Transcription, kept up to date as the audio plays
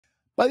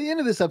By the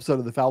end of this episode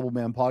of the Fallible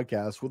Man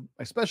podcast with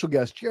my special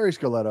guest, Jerry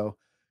Scarlato,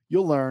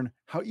 you'll learn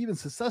how even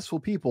successful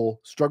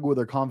people struggle with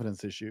their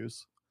confidence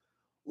issues.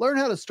 Learn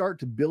how to start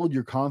to build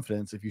your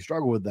confidence if you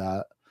struggle with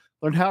that.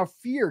 Learn how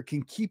fear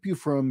can keep you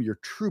from your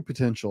true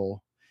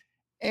potential.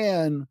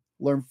 And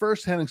learn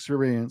firsthand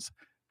experience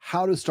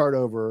how to start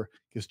over,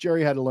 because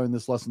Jerry had to learn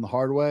this lesson the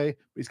hard way,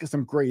 but he's got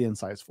some great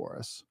insights for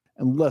us.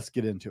 And let's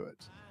get into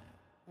it.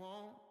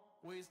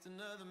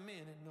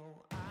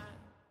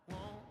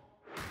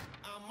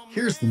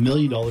 Here's the $1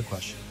 million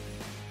question.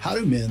 How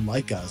do men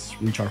like us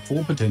reach our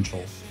full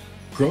potential,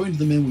 grow into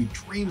the men we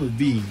dream of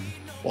being,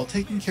 while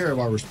taking care of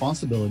our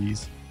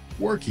responsibilities,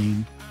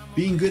 working,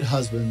 being good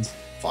husbands,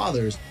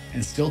 fathers,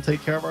 and still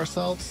take care of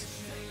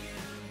ourselves?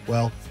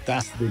 Well,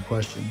 that's the big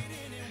question.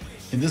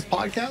 In this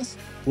podcast,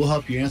 we'll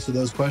help you answer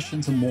those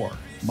questions and more.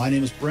 My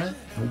name is Brent,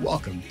 and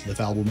welcome to the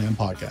Fallible Man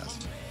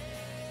Podcast.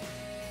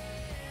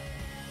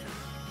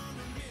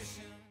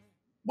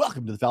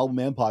 Welcome to the Fallible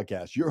Man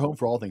Podcast, your home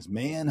for all things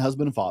man,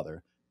 husband, and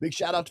father. Big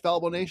shout out to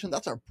Fallible Nation.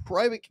 That's our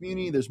private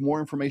community. There's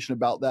more information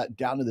about that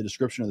down in the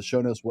description of the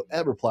show notes,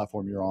 whatever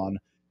platform you're on.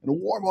 And a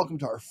warm welcome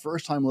to our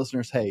first-time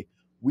listeners. Hey,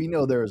 we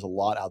know there is a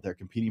lot out there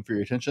competing for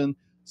your attention,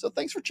 so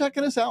thanks for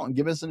checking us out and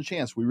giving us a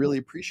chance. We really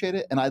appreciate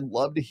it, and I'd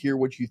love to hear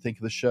what you think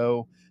of the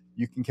show.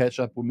 You can catch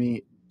up with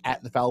me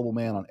at The Fallible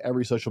Man on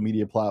every social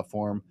media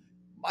platform.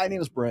 My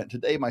name is Brent.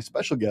 Today, my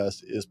special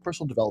guest is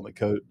personal development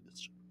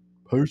coach,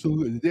 and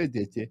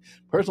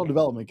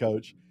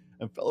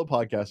fellow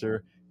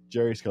podcaster,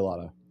 Jerry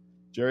Scarlato.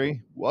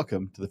 Jerry,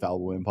 welcome to the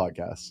Fallible Man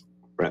Podcast.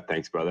 Brent,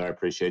 thanks, brother. I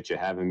appreciate you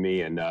having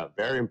me, and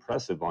very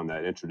impressive on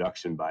that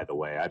introduction, by the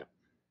way.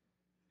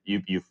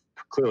 You've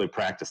clearly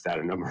practiced that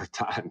a number of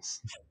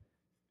times.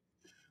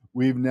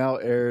 We've now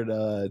aired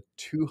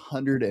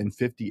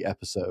 250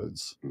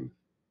 episodes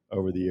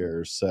over the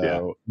years,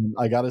 so yeah.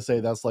 I got to say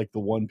that's like the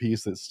one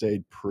piece that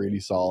stayed pretty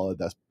solid.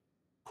 That's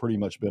pretty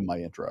much been my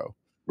intro.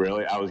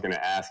 Really? I was going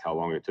to ask how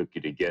long it took you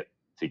to get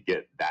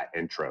that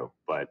intro,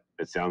 but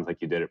it sounds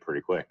like you did it pretty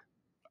quick.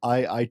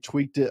 I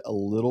tweaked it a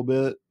little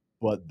bit,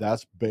 but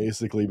that's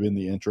basically been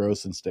the intro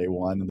since day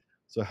one.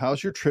 So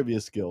how's your trivia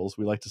skills?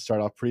 We like to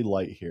start off pretty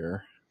light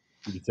here.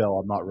 You can tell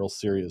I'm not real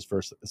serious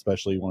first,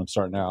 especially when I'm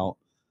starting out.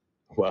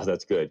 Well,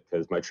 that's good,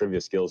 because my trivia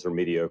skills are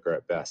mediocre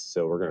at best.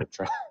 So we're going to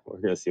try.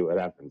 We're going to see what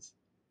happens.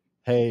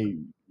 Hey,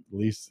 at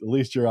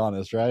least you're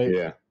honest, right?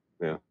 Yeah.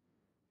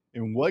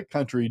 In what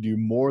country do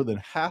more than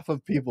half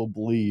of people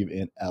believe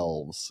in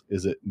elves?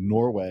 Is it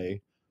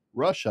Norway,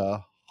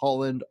 Russia,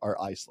 Holland,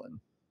 or Iceland?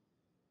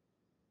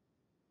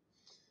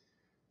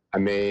 I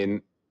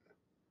mean,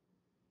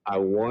 I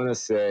want to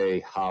say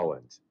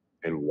Holland,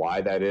 and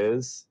why that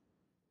is,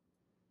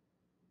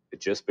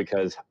 just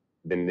because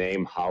the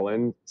name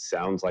Holland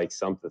sounds like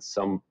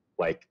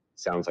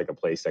sounds like a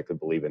place that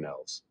could believe in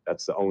elves.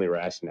 That's the only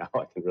rationale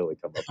I can really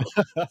come up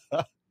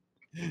with.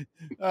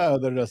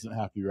 That doesn't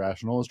have to be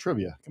rational. It's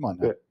trivia. Come on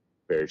now.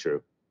 Very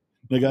true.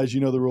 Now, guys, you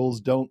know the rules.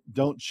 Don't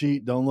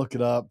cheat. Don't look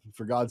it up.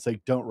 For God's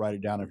sake, don't write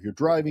it down. If you're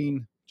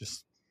driving,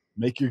 just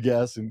make your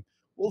guess, and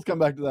we'll come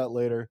back to that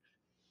later.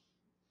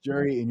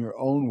 Jerry, in your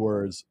own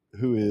words,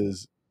 who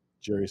is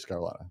Jerry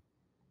Scarlato?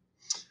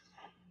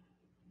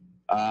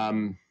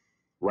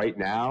 Right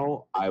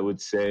now, I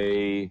would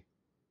say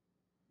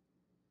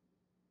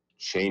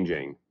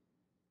changing,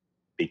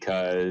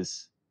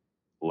 because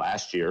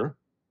last year,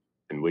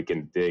 and we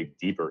can dig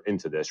deeper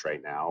into this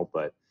right now,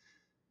 but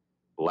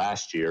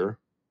last year,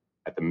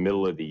 at the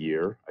middle of the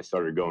year, I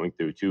started going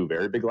through two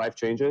very big life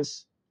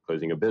changes,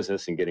 closing a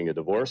business and getting a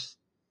divorce.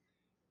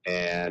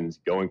 And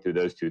going through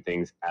those two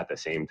things at the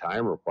same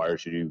time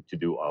requires you to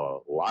do a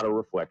lot of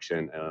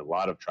reflection and a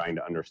lot of trying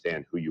to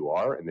understand who you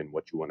are and then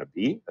what you want to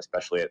be,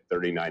 especially at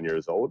 39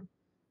 years old.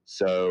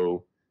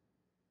 So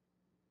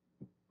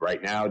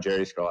right now,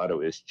 Jerry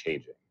Scarlato is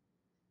changing.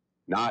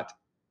 Not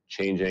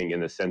changing in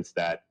the sense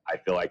that I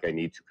feel like I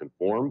need to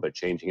conform, but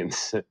changing in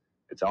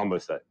it's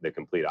almost the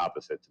complete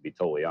opposite, to be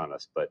totally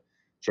honest, but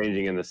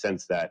changing in the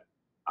sense that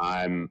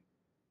I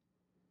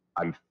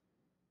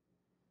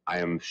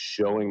am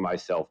showing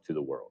myself to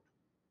the world.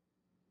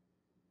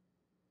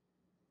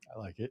 I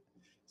like it.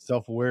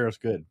 Self-aware is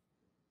good,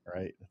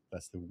 right?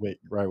 That's the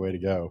right way to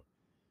go.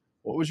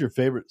 What was your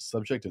favorite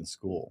subject in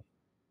school?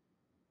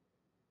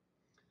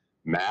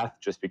 Math,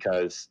 just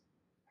because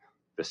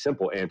the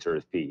simple answer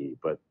is PE,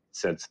 but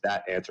since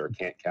that answer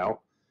can't count,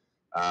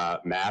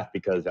 math,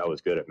 because I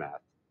was good at math.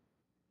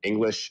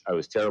 English, I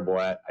was terrible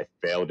at. I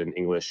failed in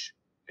English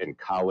in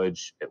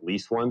college at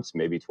least once,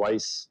 maybe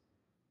twice.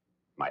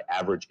 My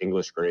average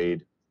English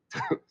grade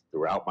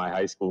throughout my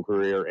high school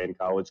career and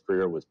college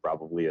career was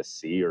probably a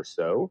C or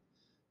so.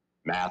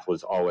 Math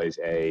was always,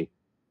 I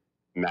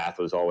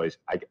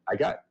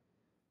got,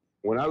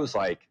 when I was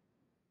like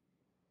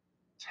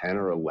 10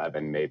 or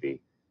 11,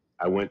 maybe,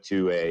 I went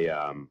to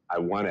I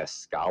won a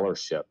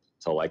scholarship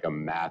to like a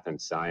math and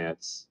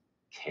science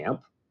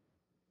camp,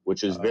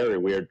 which is very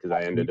weird because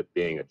I ended up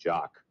being a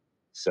jock.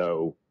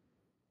 So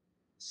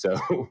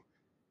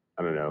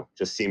I don't know,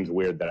 just seems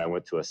weird that I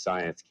went to a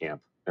science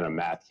camp and a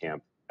math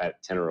camp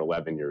at 10 or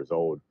 11 years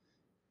old.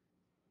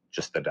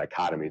 just the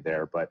dichotomy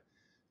there. But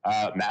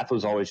math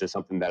was always just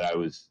something that I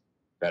was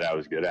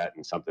good at,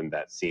 and something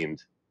that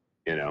seemed,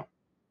 it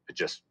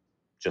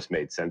just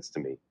made sense to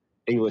me.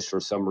 English, for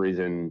some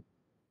reason,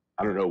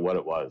 I don't know what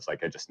it was.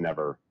 Like, I just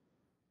never,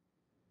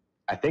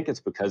 I think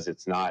it's because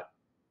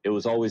it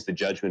was always the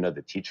judgment of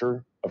the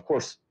teacher. Of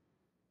course,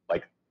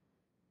 like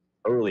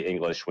early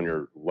English, when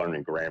you're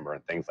learning grammar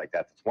and things like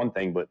that, that's one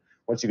thing. But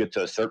once you get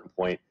to a certain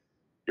point,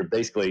 you're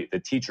basically, the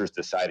teacher's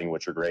deciding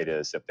what your grade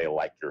is, if they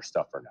like your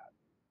stuff or not.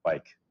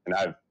 Like, and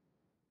I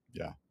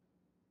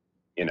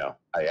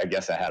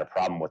guess I had a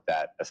problem with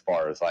that as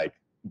far as like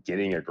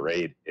getting a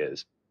grade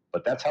is,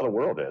 but that's how the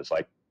world is.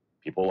 Like,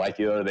 people like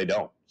you or they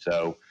don't.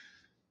 So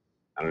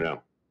I don't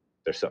know.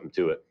 There's something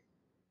to it.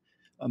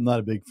 I'm not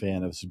a big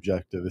fan of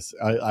subjective.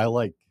 I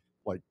like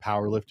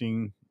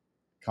powerlifting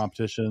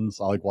competitions.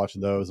 I like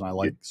watching those, and I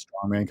like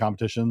strongman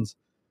competitions.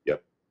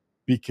 Yep.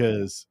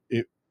 Because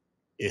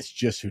it's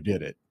just who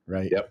did it,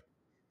 right? Yep.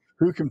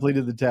 Who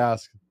completed the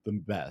task the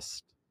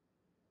best.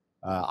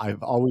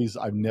 I've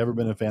never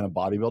been a fan of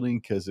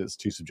bodybuilding because it's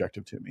too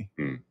subjective to me.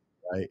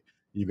 Right?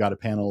 You've got a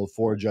panel of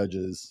 4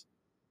 judges,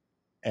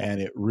 and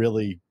it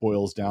really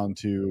boils down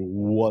to,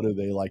 what do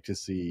they like to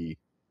see,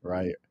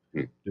 right?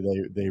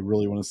 Do they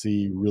really want to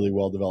see really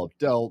well developed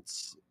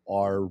delts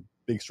or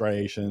big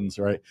striations,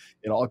 right?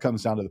 It all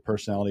comes down to the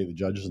personality of the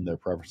judges and their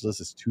preferences.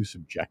 It's too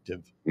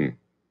subjective.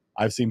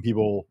 I've seen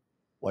people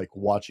like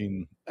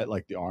watching at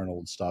like the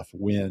Arnold stuff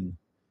win,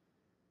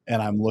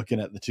 and I'm looking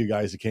at the 2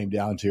 guys it came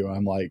down to, and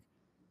I'm like,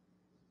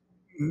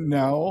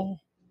 no,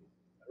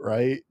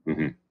 right?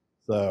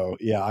 So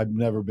yeah, I've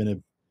never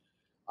been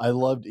I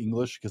loved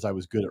English because I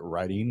was good at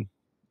writing.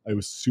 I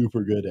was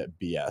super good at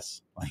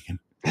BS. Like,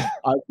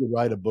 I could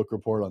write a book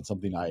report on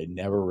something I had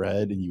never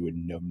read, and you would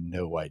know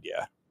no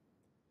idea.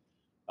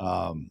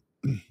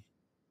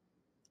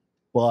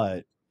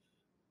 But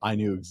I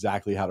knew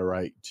exactly how to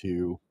write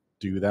to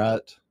do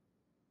that.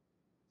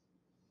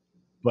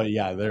 But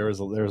yeah, there's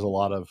a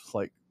lot of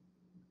like,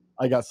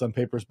 I got some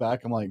papers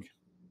back. I'm like,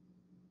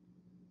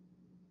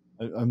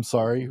 I'm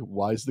sorry,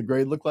 why does the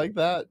grade look like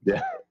that?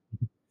 Yeah.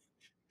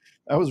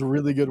 That was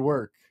really good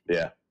work.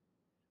 Yeah.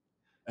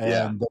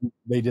 And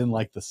they didn't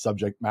like the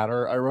subject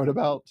matter I wrote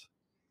about.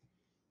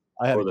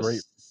 I had a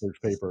great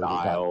research paper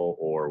style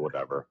or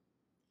whatever.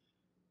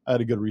 I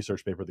had a good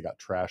research paper that got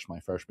trashed my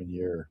freshman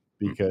year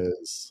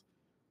because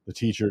the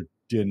teacher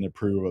didn't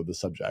approve of the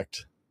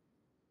subject.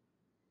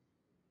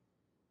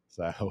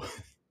 So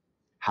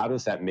how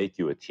does that make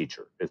you a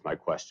teacher is my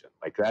question.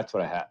 Like, that's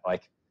what I had.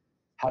 Like,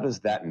 how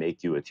does that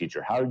make you a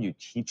teacher? How are you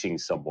teaching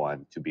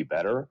someone to be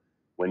better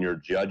when you're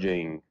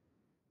judging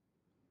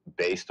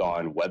based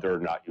on whether or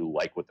not you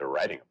like what they're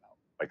writing about?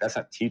 Like, that's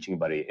not teaching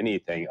anybody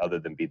anything other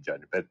than be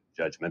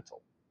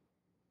judgmental.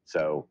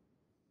 So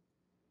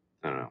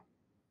I don't know.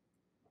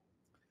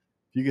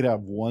 If you could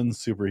have one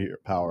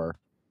superpower,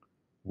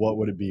 what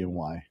would it be and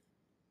why?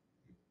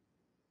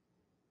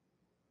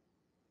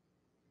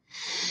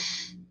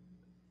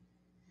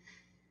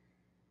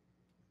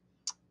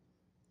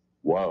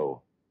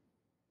 Whoa,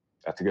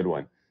 that's a good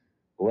one.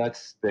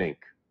 Let's think.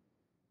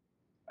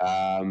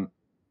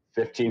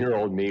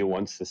 15-year-old me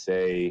wants to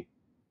say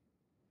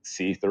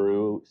see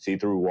through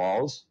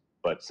walls,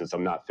 but since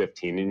I'm not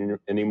 15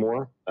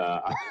 anymore,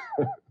 I'm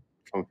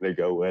going to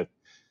go with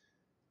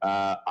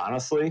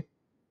honestly,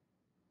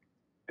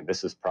 and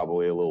this is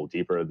probably a little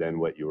deeper than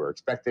what you were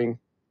expecting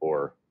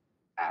or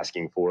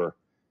asking for,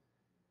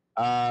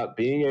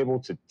 being able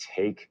to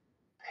take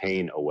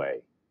pain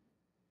away.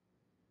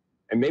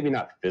 And maybe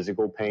not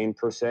physical pain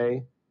per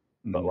se,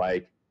 but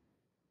like,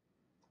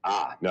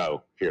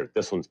 no, here,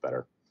 this one's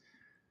better.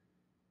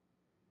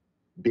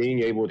 Being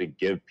able to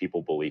give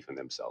people belief in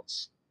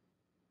themselves.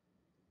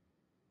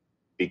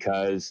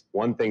 Because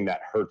one thing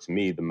that hurts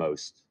me the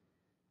most,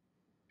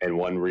 and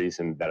one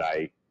reason that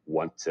I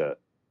want to,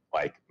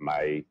 like,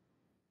 my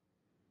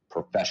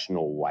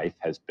professional life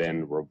has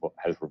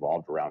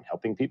revolved around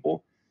helping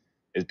people,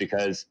 is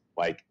because,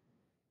 like,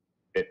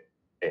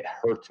 it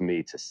hurts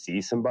me to see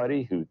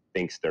somebody who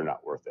thinks they're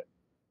not worth it.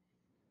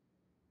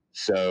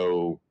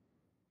 So,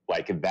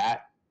 like,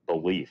 that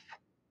belief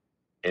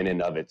in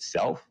and of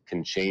itself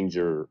can change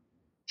your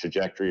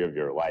trajectory of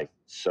your life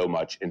so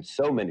much in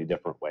so many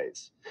different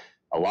ways.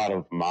 A lot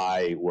of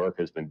my work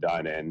has been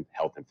done in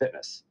health and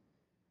fitness.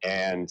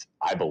 And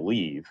I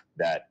believe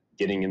that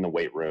getting in the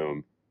weight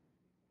room,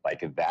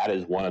 like, that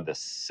is one of the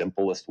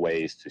simplest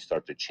ways to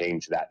start to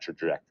change that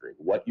trajectory.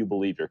 What you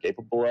believe you're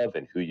capable of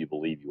and who you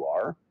believe you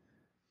are.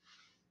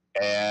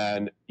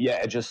 And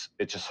yeah, it just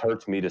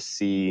hurts me to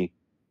see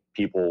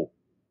people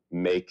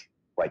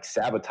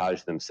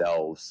sabotage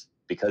themselves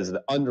because of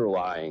the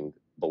underlying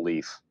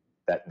belief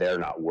that they're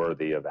not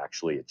worthy of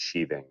actually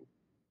achieving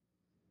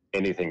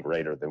anything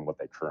greater than what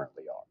they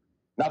currently are.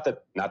 Not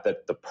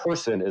that the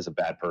person is a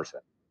bad person,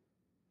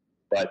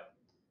 but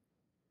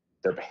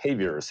their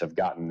behaviors have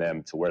gotten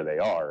them to where they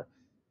are,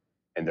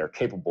 and they're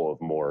capable of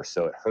more.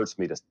 So it hurts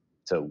me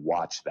to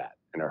watch that,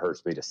 and it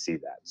hurts me to see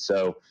that.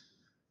 So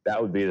that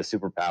would be the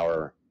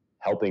superpower,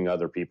 helping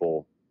other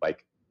people,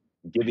 like,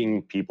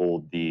 giving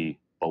people the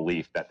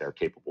belief that they're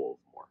capable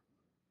of more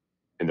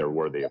and they're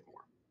worthy of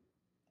more.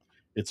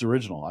 It's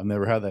original. I've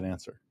never had that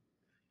answer.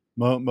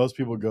 Most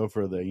people go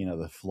for the,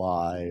 the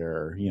fly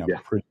or,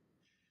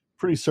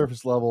 pretty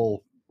surface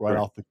level right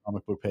off the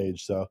comic book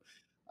page. So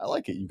I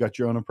like it. You've got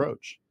your own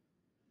approach.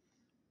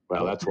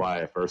 Well, that's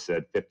why I first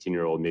said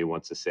 15-year-old me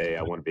wants to say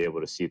I want to be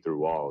able to see through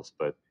walls,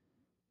 but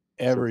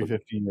every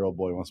 15-year-old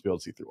boy wants to be able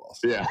to see through walls.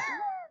 Yeah.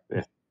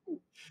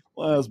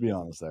 Well, let's be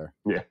honest there.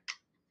 Yeah.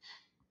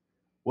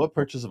 What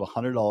purchase of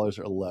 $100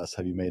 or less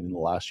have you made in the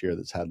last year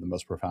that's had the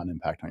most profound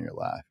impact on your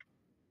life?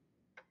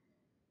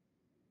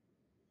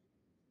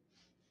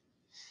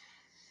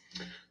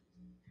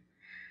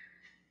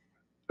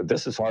 But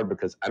this is hard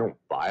because I don't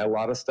buy a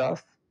lot of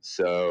stuff.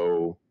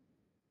 So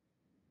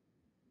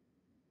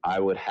I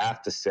would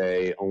have to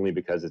say only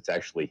because it's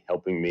actually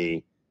helping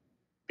me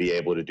be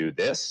able to do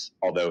this.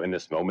 Although in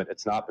this moment,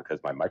 it's not because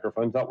my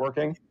microphone's not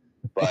working.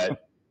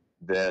 But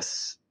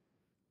this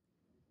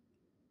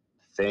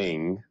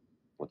thing,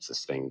 what's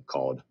this thing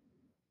called?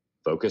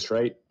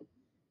 Focusrite.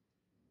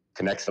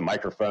 Connects the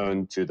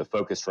microphone to the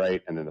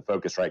Focusrite, and then the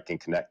Focusrite can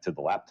connect to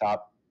the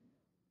laptop.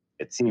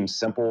 It seems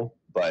simple,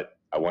 but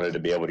I wanted to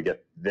be able to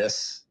get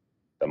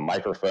the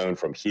microphone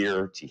from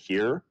here to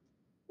here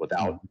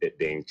without it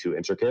being too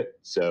intricate.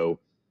 So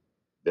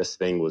this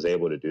thing was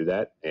able to do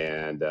that.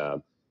 And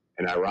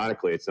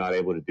ironically, it's not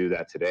able to do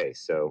that today.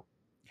 So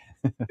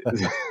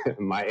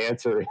my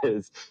answer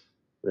is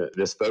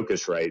this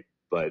Focusrite,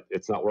 but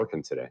it's not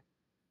working today.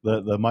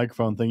 The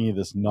microphone thingy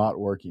that's not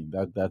working.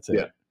 That's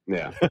it.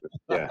 Yeah.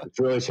 It's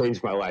really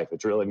changed my life.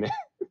 It's really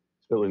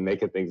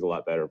making things a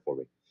lot better for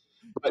me.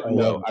 But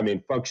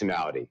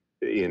functionality,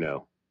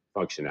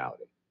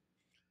 functionality.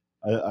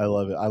 I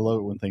love it. I love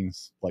it when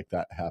things like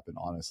that happen,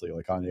 honestly,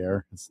 like on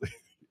air.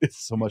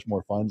 It's so much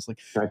more fun. It's like,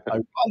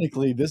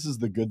 ironically, this is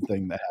the good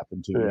thing that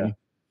happened to me.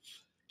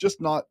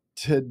 Just not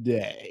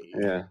today.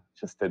 Yeah.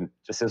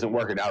 Just isn't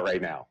working out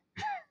right now.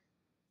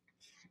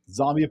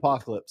 Zombie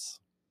apocalypse.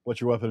 What's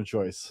your weapon of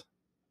choice?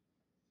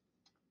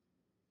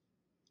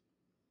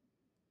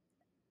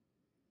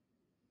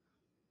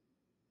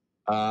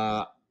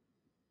 A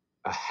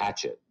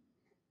hatchet.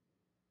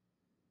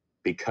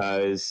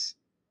 Because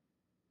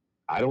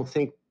I don't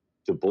think,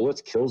 do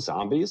bullets kill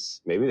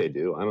zombies? Maybe they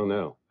do. I don't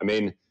know. I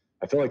mean,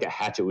 I feel like a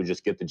hatchet would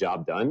just get the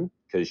job done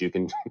because you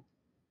can,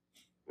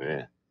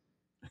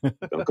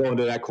 don't go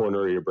into that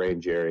corner of your brain,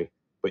 Jerry,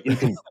 but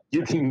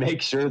you can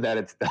make sure that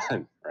it's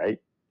done, right?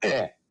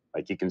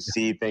 Like you can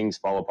see things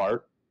fall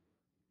apart.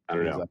 I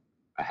don't know.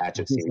 A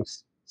hatchet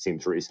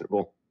seems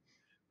reasonable.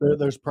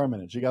 There's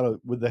permanence. You gotta,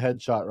 with the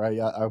headshot, right?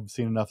 I've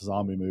seen enough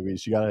zombie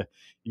movies. You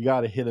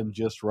gotta hit him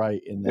just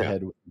right in the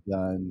head with the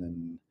gun,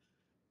 and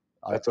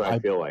that's what I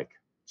feel like.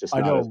 Just I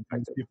know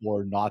most people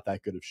are not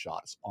that good of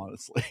shots,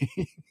 honestly.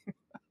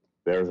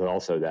 There's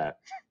also that.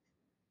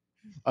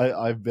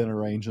 I've been a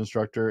range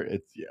instructor.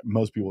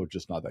 Most people are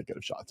just not that good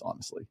of shots,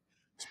 honestly,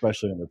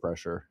 especially under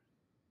pressure.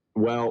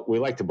 Well, we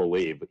like to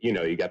believe,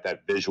 you got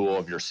that visual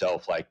of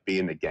yourself like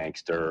being the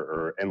gangster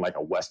or in like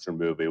a Western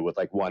movie with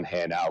like one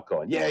hand out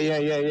going,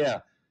 yeah.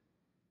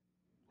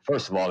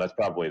 First of all, that's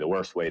probably the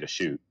worst way to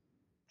shoot.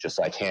 Just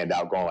like hand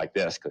out going like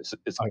this because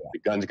the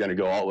gun's going to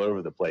go all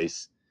over the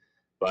place.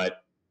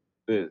 But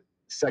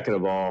second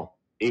of all,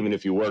 even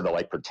if you were to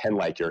like pretend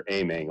like you're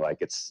aiming,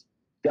 like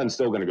gun's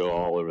still going to go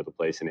all over the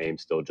place and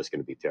aim's still just going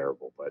to be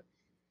terrible. But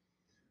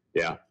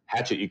yeah,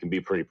 hatchet, you can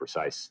be pretty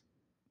precise.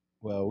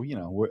 Well,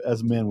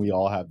 as men, we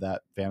all have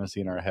that fantasy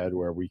in our head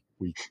where we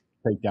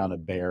take down a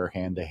bear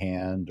hand to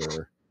hand,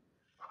 or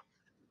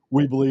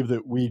we believe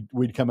that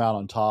we'd come out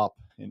on top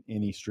in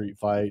any street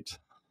fight.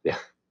 Yeah.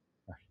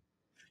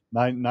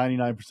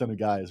 99% of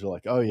guys are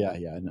like, oh yeah,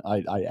 and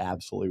I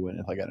absolutely win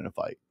if I get in a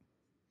fight.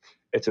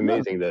 It's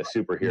amazing the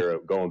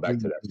superhero, going back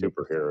to that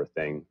superhero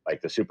thing,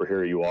 like the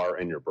superhero you are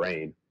in your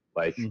brain.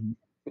 Like,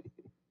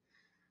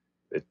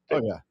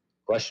 the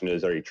question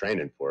is, are you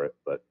training for it?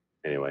 But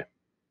anyway.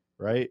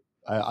 Right.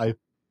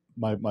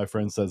 My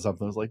friend said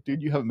something. I was like,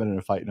 dude, you haven't been in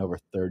a fight in over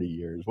 30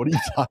 years. What are you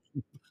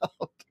talking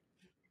about?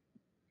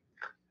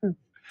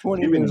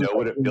 20 you even know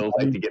what it feels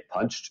like to get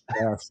punched?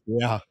 Yes.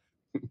 Yeah.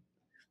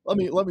 Let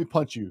me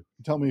punch you.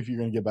 Tell me if you're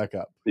going to get back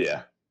up.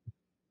 Yeah.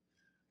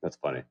 That's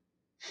funny.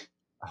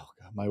 Oh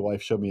God, my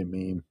wife showed me a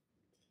meme.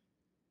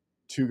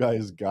 2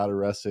 guys got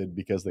arrested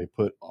because they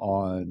put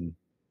on,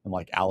 in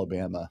like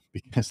Alabama,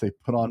 because they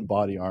put on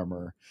body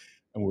armor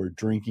and were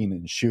drinking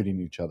and shooting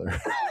each other.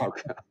 Oh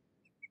God.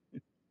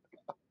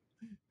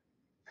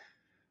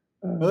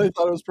 And they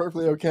thought it was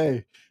perfectly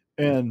okay.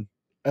 And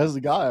as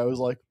a guy, I was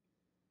like,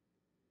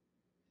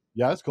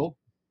 yeah, it's cool.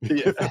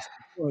 Yeah. If that's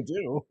what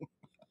you want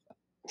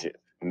to do. It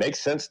makes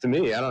sense to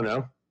me. I don't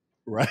know.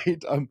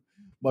 Right?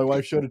 My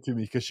wife showed it to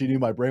me because she knew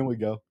my brain would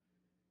go,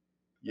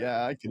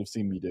 yeah, I could have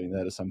seen me doing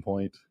that at some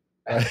point.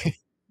 Right?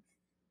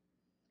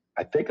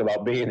 I think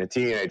about being a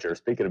teenager,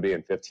 speaking of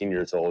being 15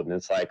 years old, and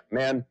it's like,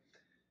 man,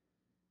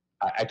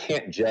 I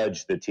can't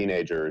judge the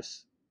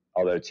teenagers,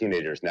 although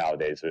teenagers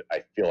nowadays,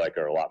 I feel like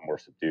are a lot more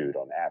subdued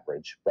on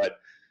average. But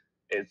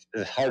it's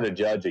hard to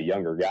judge a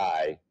younger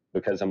guy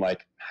because I'm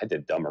like, I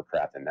did dumber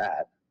crap than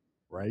that.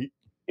 Right.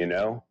 You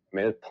know, I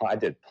mean, I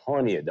did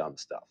plenty of dumb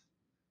stuff.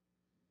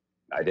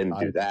 I didn't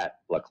do that,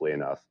 luckily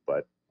enough,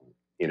 but,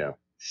 you know,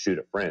 shoot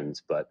at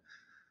friends, but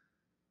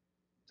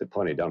did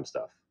plenty of dumb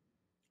stuff.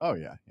 Oh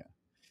yeah. Yeah.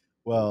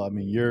 Well, I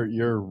mean,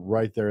 you're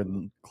right there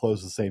in close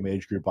to the same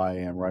age group I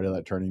am, right at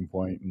that turning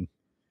point. And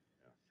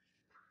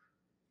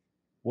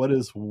what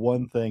is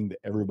one thing that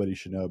everybody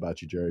should know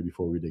about you, Jerry,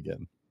 before we dig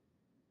in?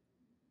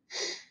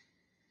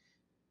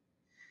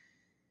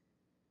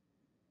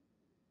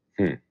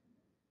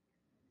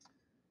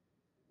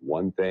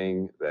 One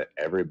thing that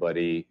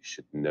everybody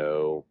should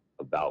know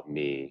about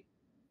me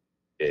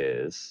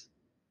is,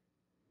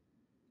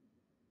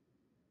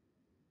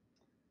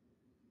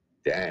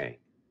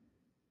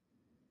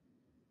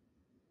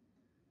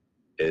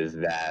 is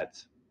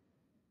that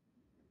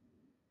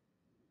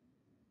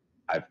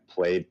I've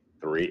played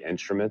 3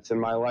 instruments in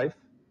my life,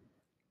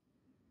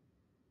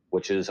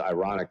 which is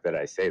ironic that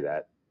I say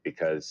that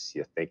because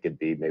you think it'd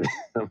be maybe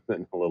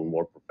something a little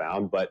more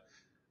profound, but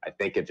I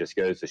think it just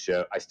goes to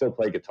show I still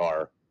play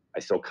guitar. I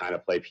still kind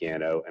of play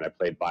piano, and I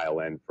played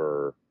violin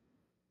for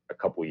a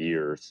couple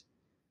years.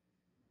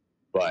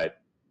 But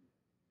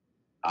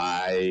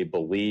I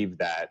believe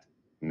that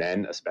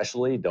men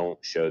especially don't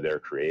show their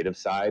creative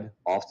side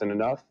often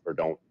enough, or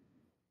don't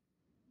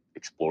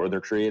explore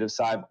their creative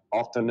side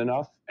often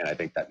enough. And I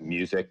think that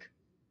music,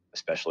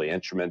 especially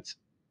instruments,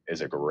 is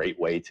a great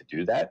way to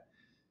do that.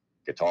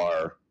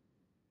 Guitar,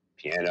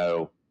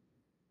 piano.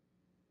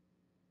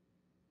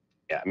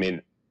 Yeah, I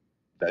mean,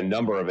 the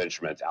number of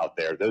instruments out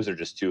there, those are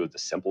just 2 of the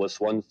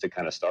simplest ones to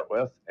kind of start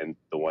with, and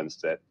the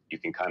ones that you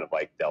can kind of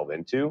like delve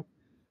into.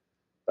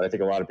 But I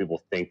think a lot of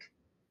people think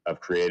of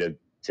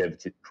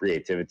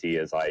creativity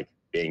as like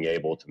being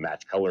able to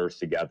match colors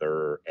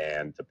together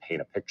and to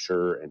paint a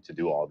picture and to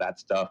do all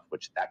that stuff,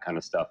 which that kind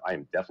of stuff I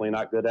am definitely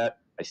not good at.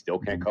 I still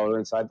can't color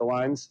inside the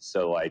lines.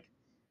 So like,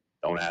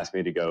 don't ask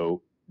me to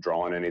go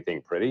draw on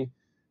anything pretty,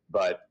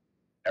 but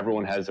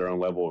everyone has their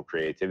own level of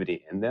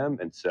creativity in them.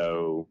 And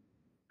so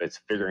it's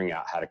figuring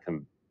out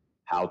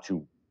how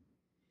to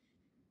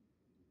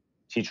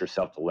teach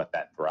yourself to let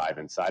that thrive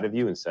inside of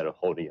you instead of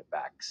holding it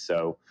back.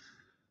 So,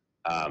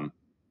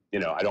 you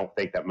know, I don't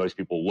think that most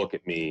people look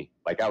at me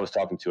like I was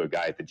talking to a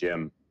guy at the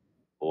gym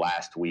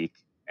last week,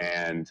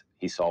 and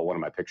he saw one of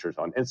my pictures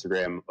on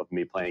Instagram of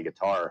me playing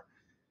guitar.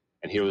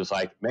 And he was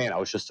like, man, I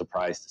was just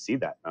surprised to see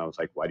that. And I was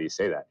like, why do you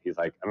say that? He's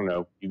like, I don't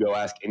know. You go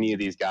ask any of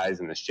these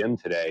guys in this gym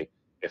today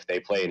if they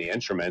play any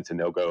instruments, and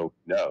they'll go,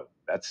 no,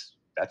 that's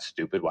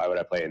stupid. Why would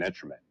I play an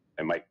instrument?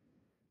 They might,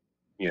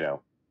 you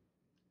know,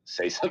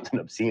 say something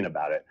obscene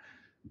about it.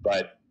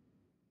 But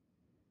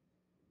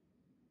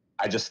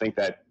I just think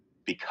that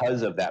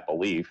because of that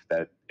belief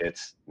that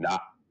it's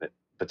not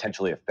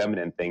potentially a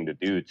feminine thing to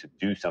do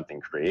something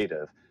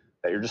creative,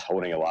 that you're just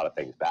holding a lot of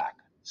things back.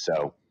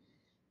 So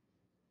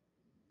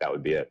that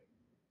would be it.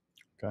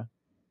 Okay.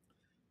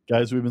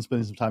 Guys, we've been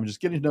spending some time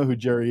just getting to know who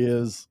Jerry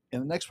is.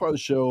 In the next part of the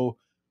show,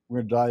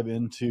 we're going to dive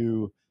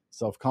into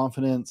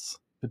self-confidence,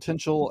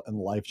 potential, and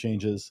life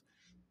changes.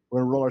 We're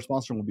going to roll our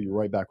sponsor, and we'll be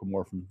right back with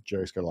more from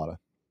Jerry Scarlato.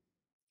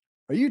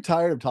 Are you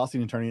tired of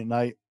tossing and turning at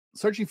night,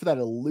 searching for that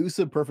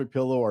elusive perfect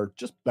pillow, or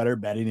just better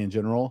bedding in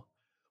general?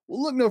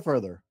 Well, look no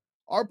further.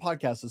 Our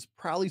podcast is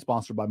proudly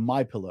sponsored by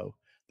MyPillow,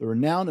 the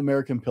renowned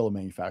American pillow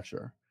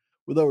manufacturer.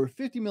 With over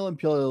 50 million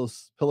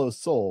pillows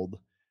sold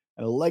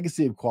and a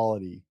legacy of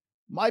quality,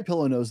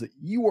 MyPillow knows that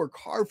you work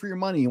hard for your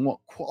money and want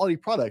quality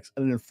products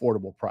at an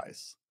affordable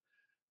price.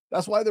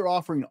 That's why they're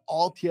offering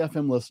all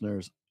TFM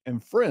listeners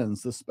and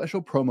friends the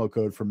special promo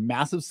code for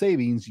massive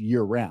savings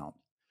year-round.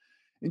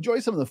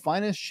 Enjoy some of the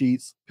finest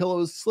sheets,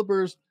 pillows,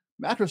 slippers,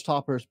 mattress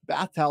toppers,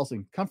 bath towels,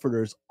 and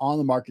comforters on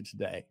the market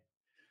today.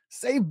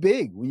 Save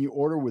big when you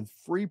order with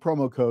free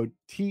promo code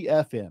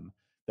TFM.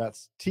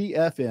 That's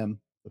TFM,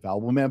 the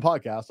Fallible Man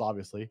Podcast,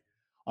 obviously,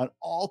 on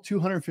all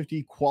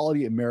 250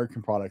 quality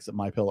American products at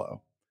MyPillow.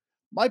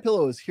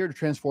 MyPillow is here to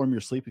transform your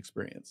sleep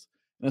experience.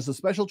 And as a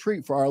special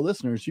treat for our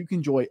listeners, you can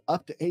enjoy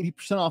up to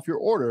 80% off your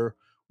order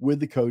with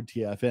the code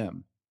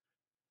TFM.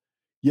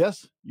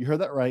 Yes, you heard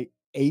that right,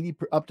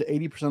 up to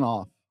 80%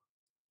 off.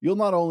 You'll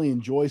not only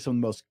enjoy some of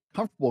the most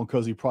comfortable and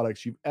cozy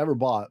products you've ever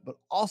bought, but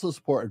also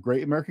support a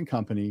great American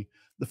company,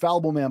 the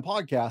Fallible Man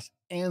Podcast,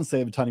 and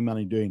save a ton of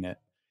money doing it.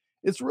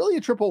 It's really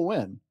a triple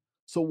win.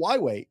 So why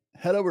wait?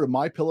 Head over to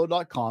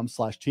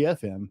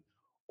mypillow.com/TFM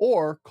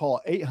or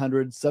call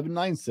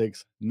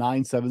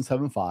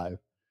 800-796-9775.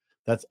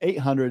 That's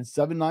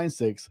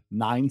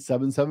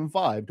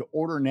 800-796-9775 to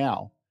order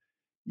now.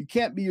 You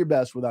can't be your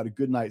best without a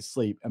good night's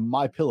sleep, and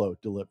MyPillow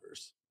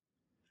delivers.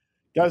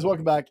 Guys,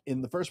 welcome back.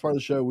 In the first part of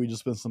the show, we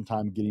just spent some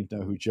time getting to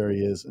know who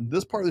Jerry is. In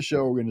this part of the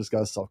show, we're going to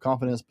discuss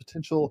self-confidence,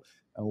 potential,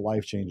 and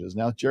life changes.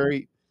 Now,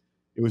 Jerry,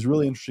 it was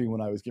really interesting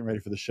when I was getting ready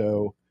for the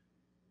show.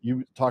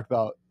 You talked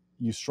about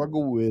you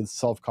struggle with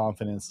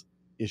self-confidence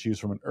issues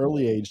from an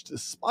early age,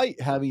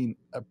 despite having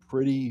a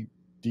pretty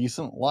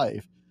decent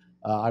life.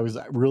 I was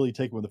really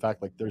taken with the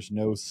fact, like, there's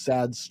no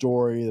sad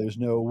story. There's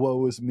no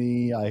woe is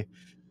me.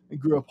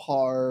 grew up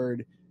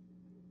hard.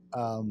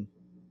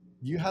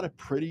 You had a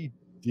pretty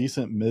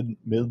decent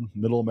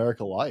middle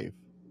America life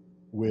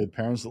with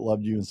parents that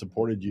loved you and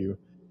supported you.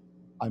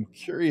 I'm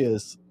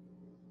curious,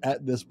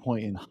 at this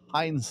point in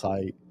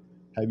hindsight,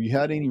 have you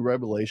had any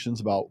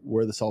revelations about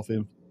where the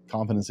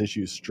self-confidence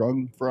issues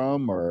sprung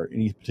from, or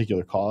any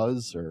particular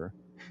cause? Or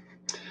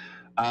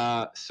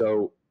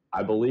So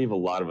I believe a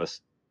lot of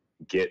us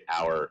get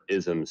our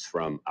isms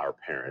from our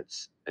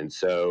parents, and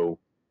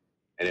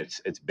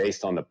it's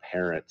based on the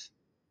parent.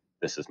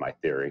 This is my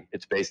theory.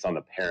 It's based on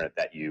the parent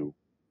that you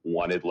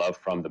wanted love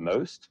from the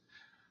most.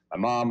 My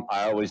mom,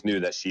 I always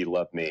knew that she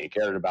loved me and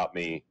cared about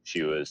me.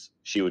 She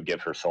would give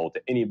her soul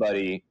to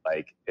anybody.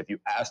 Like, if you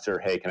asked her,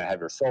 hey, can I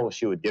have your soul?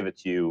 She would give it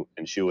to you,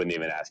 and she wouldn't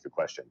even ask a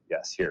question.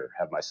 Yes, here,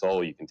 have my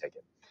soul. You can take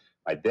it.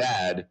 My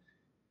dad,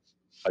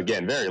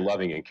 again, very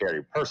loving and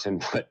caring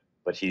person,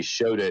 but he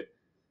showed it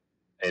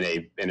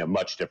in a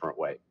much different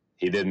way.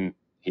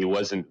 He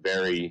wasn't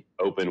very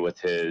open with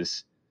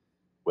his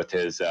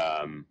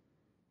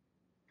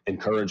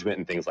encouragement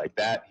and things like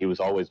that. He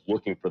was always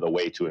looking for the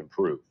way to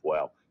improve.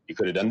 Well, you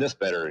could have done this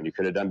better, and you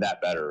could have done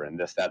that better, and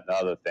this, that, and the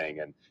other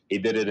thing. And he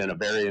did it in a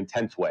very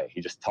intense way.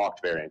 He just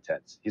talked very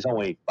intense. He's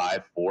only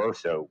 5'4",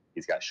 so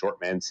he's got short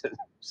man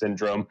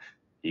syndrome.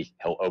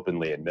 He'll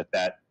openly admit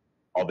that.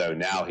 Although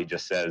now he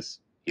just says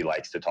he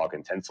likes to talk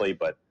intensely,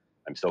 but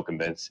I'm still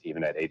convinced,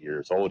 even at 8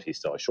 years old, he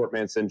still has short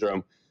man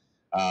syndrome.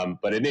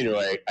 But at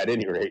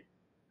any rate,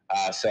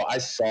 so I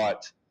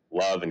sought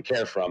love and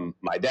care from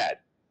my dad.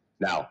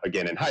 Now,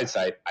 again, in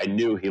hindsight, I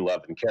knew he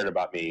loved and cared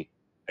about me.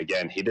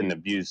 Again, he didn't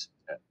abuse.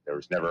 There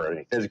was never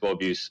any physical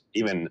abuse,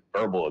 even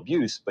verbal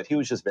abuse, but he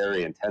was just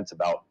very intense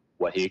about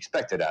what he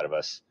expected out of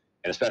us.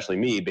 And especially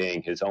me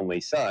being his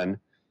only son,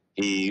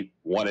 he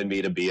wanted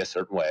me to be a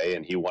certain way,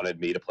 and he wanted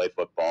me to play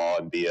football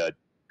and be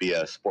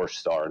a sports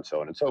star and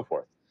so on and so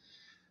forth.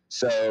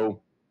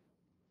 So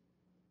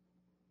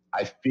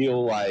I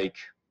feel like,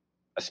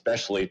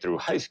 especially through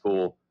high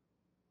school,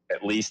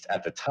 at least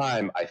at the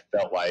time, I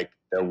felt like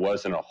there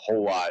wasn't a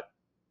whole lot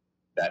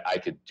that I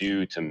could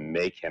do to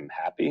make him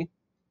happy,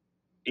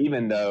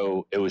 even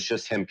though it was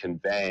just him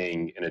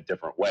conveying in a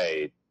different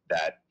way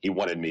that he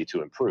wanted me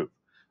to improve.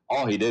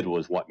 All he did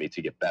was want me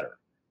to get better.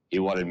 He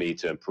wanted me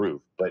to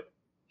improve. But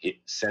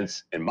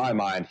since in my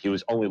mind, he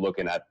was only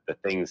looking at the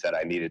things that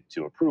I needed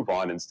to improve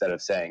on, instead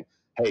of saying,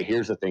 hey,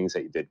 here's the things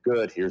that you did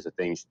good. Here's the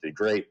things you did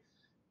great.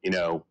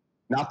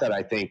 Not that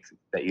I think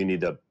that you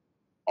need to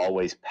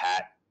always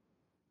pat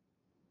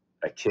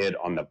a kid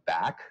on the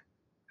back.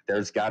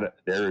 There's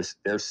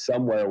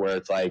somewhere where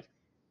it's like,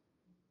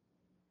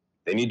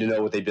 they need to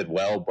know what they did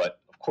well,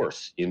 but of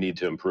course you need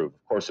to improve.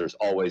 Of course, there's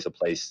always a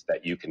place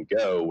that you can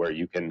go where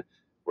you can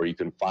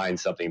find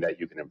something that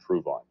you can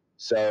improve on.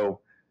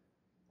 So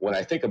when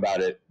I think about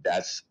it,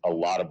 that's a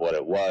lot of what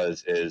it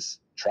was, is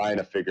trying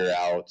to figure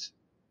out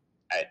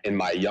in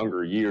my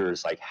younger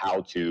years, like,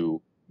 how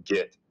to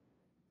get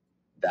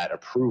that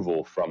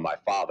approval from my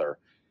father.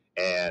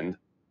 And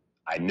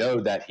I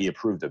know that he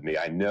approved of me.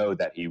 I know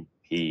that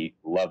he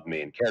loved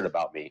me and cared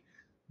about me.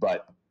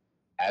 But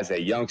as a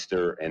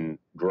youngster and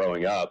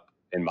growing up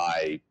in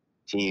my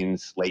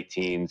teens, late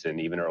teens, and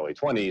even early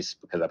 20s,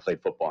 because I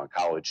played football in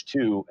college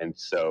too, and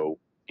so,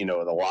 a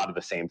lot of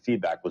the same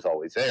feedback was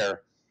always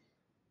there.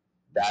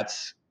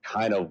 That's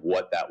kind of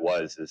what that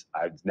was, is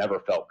I never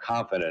felt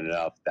confident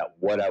enough that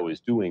what I was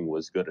doing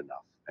was good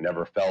enough. I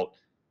never felt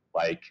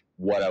like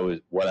what I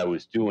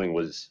was doing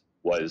was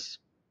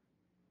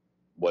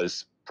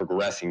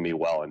progressing me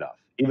well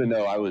enough. Even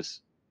though I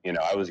was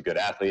a good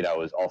athlete. I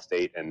was all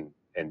state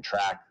in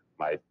track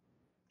my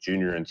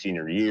junior and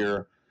senior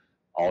year,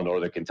 all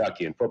Northern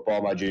Kentucky in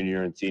football my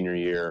junior and senior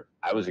year.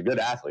 I was a good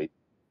athlete,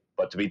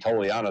 but to be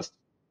totally honest,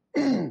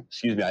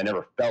 excuse me, I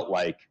never felt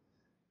like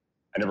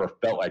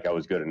I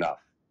was good enough.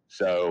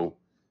 So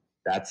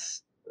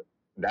that's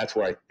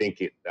where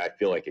I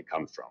feel like it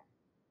comes from.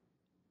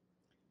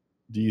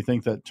 do you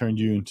think that turned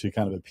you into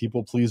kind of a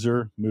people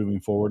pleaser moving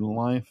forward in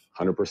life?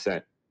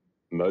 100%.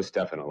 Most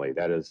definitely.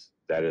 That is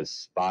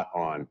spot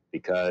on,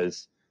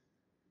 because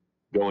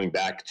going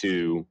back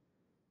to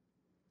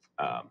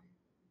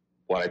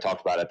what I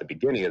talked about at the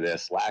beginning of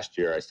this, last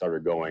year I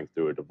started going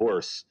through a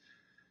divorce,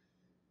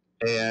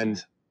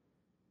 and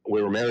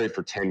we were married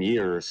for 10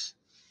 years,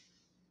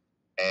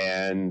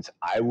 and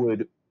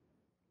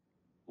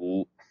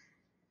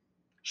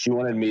she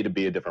wanted me to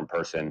be a different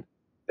person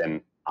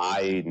than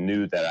I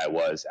knew that I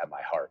was at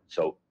my heart.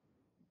 So,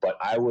 but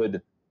I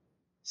would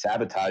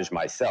sabotage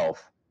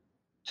myself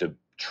to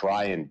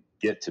try and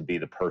get to be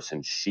the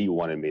person she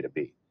wanted me to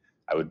be.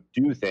 I would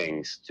do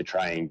things to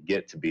try and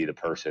get to be the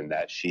person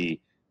that she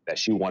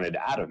wanted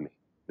out of me.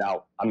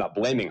 Now, I'm not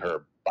blaming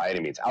her by any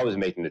means. I was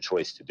making the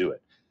choice to do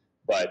it,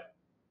 but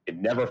it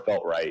never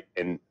felt right.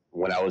 And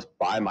when I was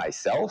by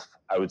myself,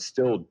 I would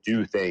still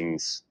do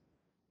things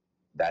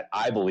that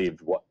I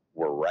believed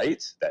were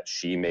right, that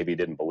she maybe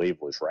didn't believe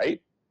was right.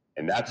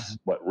 And that's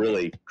what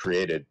really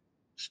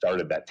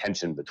started that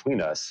tension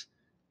between us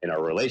in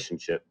our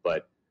relationship.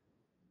 But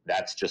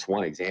that's just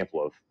one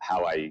example of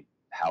how I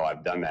how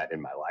I've done that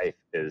in my life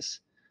is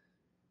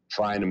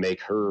trying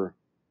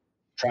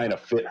to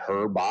fit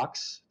her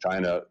box,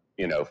 trying to,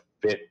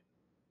 fit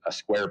a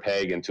square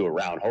peg into a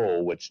round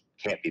hole, which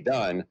can't be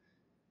done.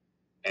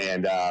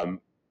 And,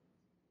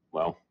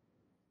 well,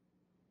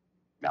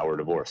 now we're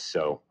divorced.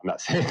 So I'm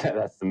not saying that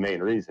that's the main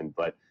reason,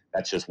 but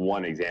that's just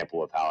one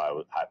example of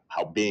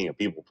how being a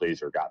people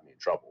pleaser got me in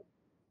trouble.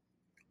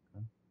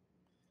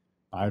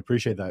 I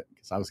appreciate that,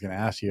 because I was going to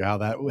ask you how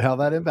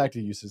that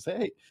impacted you. So say,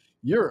 hey,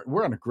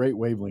 we're on a great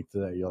wavelength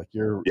today.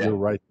 You're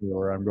right there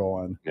where I'm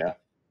going. Yeah.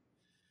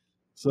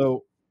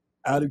 So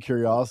out of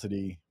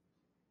curiosity,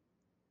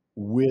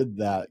 with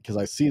that, because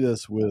I see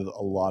this with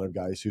a lot of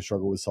guys who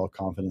struggle with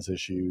self-confidence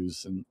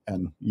issues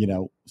and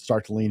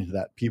start to lean into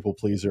that people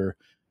pleaser.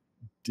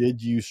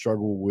 Did you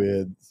struggle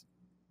with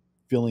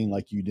feeling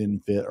like you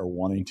didn't fit or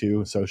wanting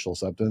to social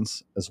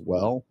acceptance as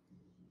well?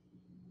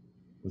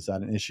 Was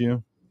that an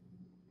issue?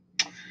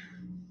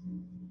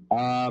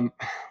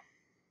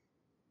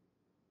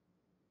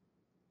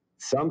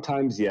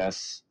 Sometimes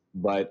yes,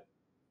 but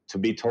to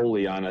be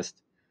totally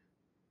honest,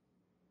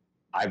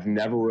 I've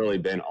never really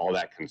been all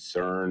that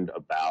concerned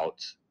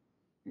about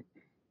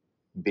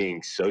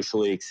being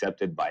socially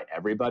accepted by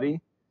everybody.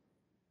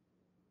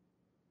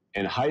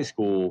 In high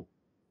school,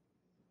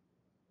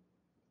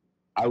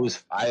 I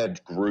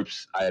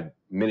had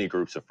many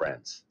groups of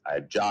friends. I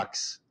had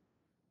jocks,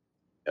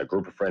 a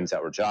group of friends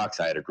that were jocks.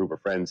 I had a group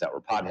of friends that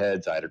were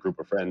potheads. I had a group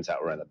of friends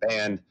that were in the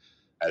band.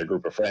 I had a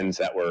group of friends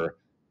that were,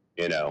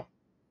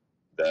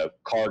 the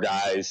car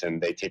guys,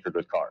 and they tinkered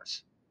with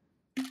cars.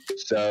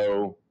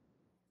 So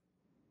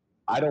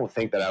I don't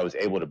think that I was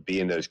able to be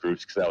in those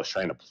groups because I was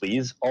trying to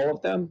please all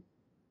of them.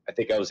 I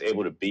think I was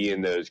able to be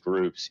in those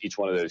groups, each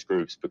one of those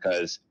groups,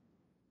 because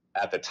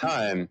at the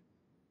time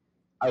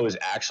I was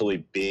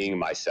actually being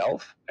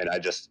myself, and I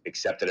just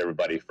accepted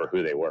everybody for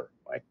who they were.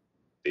 Like,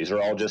 these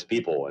are all just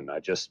people, and I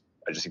just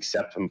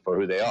accept them for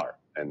who they are.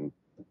 And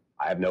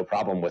I have no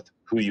problem with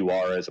who you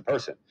are as a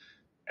person,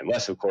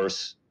 unless, of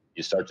course,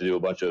 you start to do a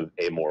bunch of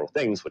amoral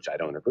things, which I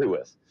don't agree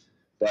with.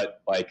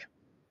 But I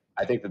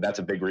think that that's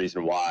a big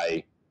reason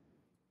why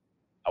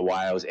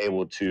I was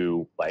able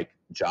to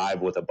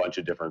jive with a bunch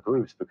of different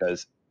groups,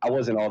 because I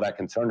wasn't all that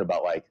concerned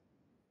about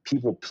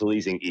people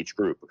pleasing each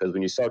group. Because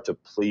when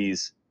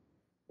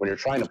you're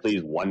trying to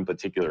please one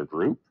particular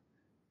group,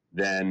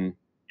 then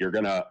you're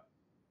going to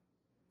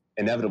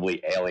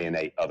inevitably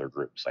alienate other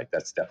groups.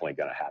 That's definitely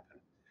going to happen.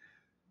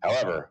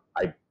 However,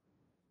 I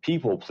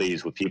people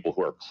please with people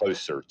who are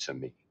closer to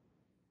me,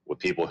 with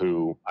people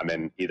who I'm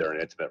in either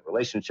an intimate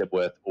relationship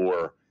with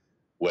or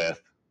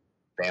with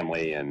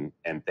family and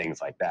things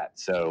like that.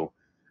 So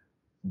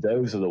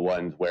those are the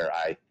ones where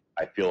I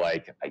feel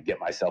like I get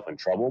myself in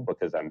trouble,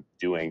 because I'm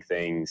doing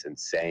things and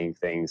saying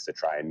things to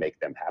try and make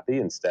them happy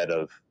instead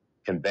of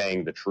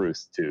conveying the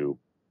truth to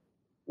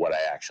what I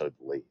actually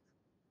believe.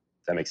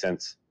 Does that make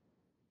sense?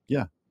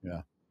 Yeah.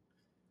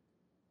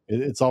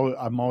 It's always,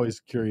 I'm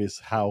always curious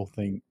how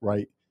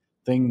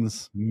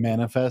things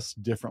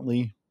manifest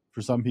differently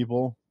for some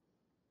people.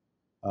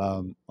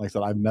 Like I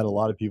said, I've met a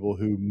lot of people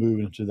who move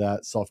into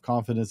that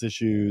self-confidence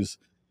issues,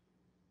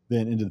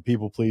 then into the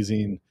people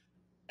pleasing,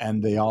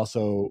 and they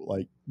also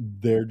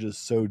they're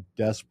just so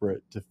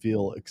desperate to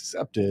feel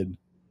accepted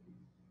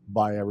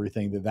by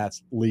everything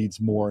that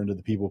leads more into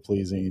the people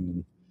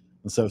pleasing.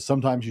 And so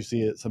sometimes you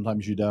see it,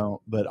 sometimes you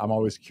don't, but I'm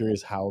always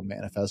curious how it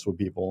manifests with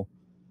people,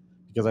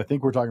 because I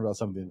think we're talking about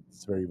something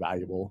that's very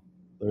valuable.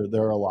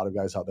 There are a lot of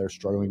guys out there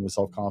struggling with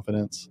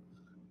self-confidence.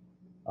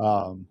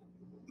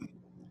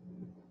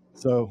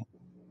 So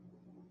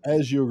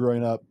as you were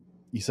growing up,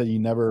 you said you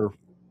never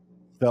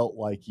felt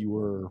like you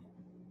were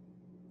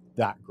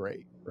that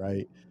great,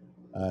 right?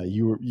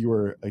 You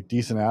were a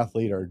decent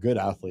athlete, or a good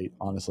athlete,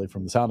 honestly,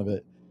 from the sound of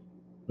it,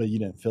 but you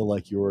didn't feel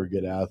like you were a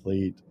good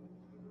athlete.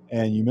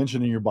 And you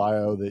mentioned in your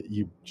bio that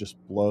you just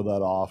blow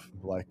that off,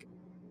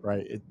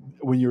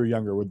 when you were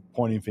younger, with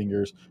pointing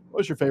fingers. What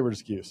was your favorite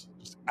excuse?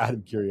 Just out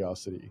of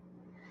curiosity.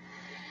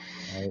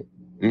 Right?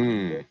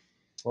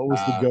 What was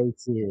the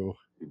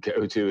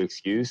go-to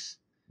excuse?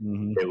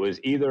 Mm-hmm. It was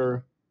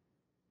either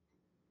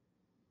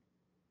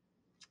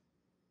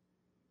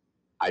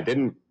I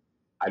didn't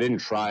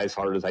try as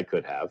hard as I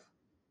could have.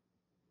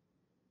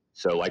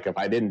 So if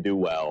I didn't do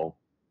well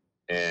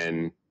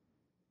in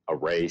a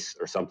race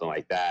or something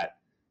like that,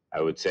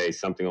 I would say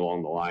something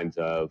along the lines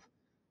of,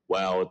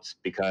 well, it's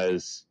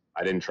because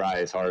I didn't try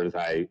as hard as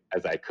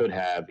I could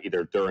have,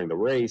 either during the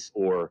race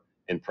or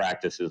in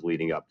practices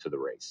leading up to the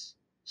race.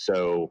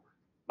 So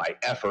my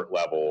effort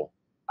level,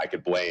 I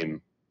could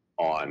blame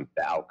on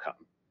the outcome.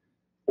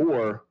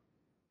 Or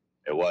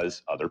it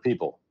was other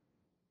people,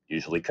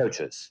 usually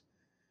coaches.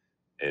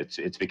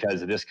 It's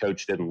because this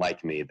coach didn't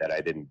like me that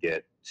I didn't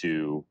get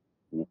to,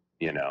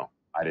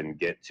 I didn't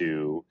get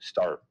to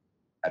start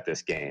at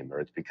this game. Or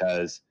it's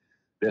because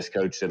this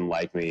coach didn't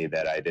like me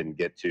that I didn't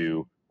get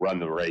to run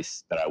the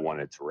race that I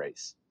wanted to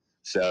race.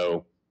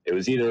 So it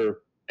was either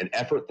an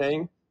effort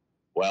thing.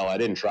 Well, I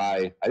didn't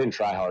try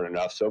hard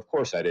enough, so of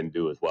course I didn't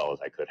do as well as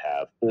I could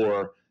have.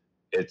 Or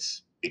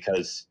it's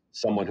because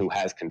someone who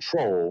has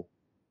control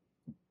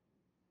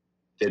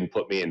didn't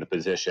put me in the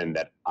position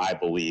that I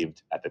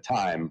believed at the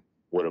time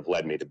would have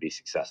led me to be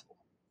successful.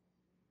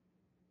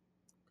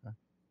 Okay.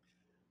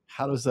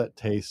 How does that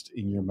taste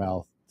in your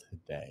mouth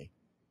today?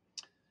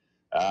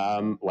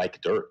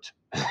 Like dirt.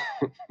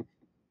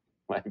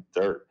 Like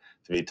dirt,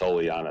 to be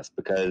totally honest,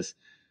 because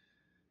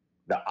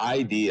the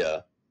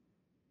idea,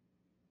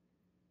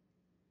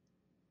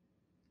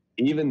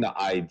 even the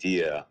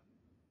idea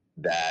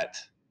that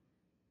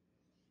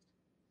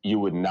you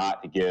would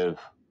not give,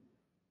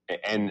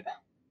 and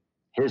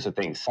here's the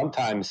thing,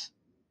 sometimes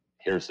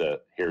here's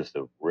the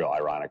real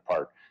ironic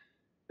part.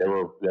 There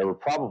were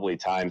probably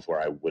times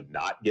where I would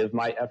not give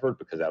my effort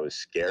because I was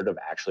scared of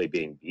actually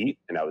being beat,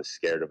 and I was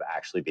scared of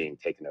actually being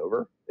taken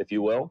over, if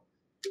you will.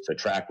 So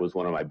track was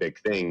one of my big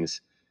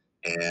things.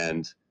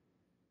 And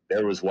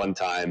there was one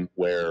time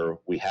where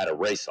we had a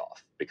race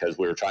off because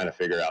we were trying to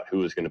figure out who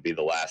was going to be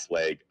the last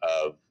leg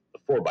of the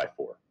 4x4.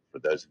 For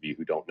those of you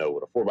who don't know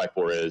what a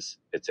 4x4 is,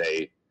 it's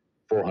a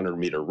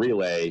 400-meter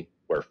relay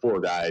where 4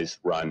 guys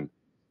run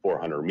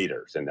 400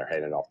 meters and they're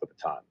handing off the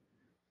baton.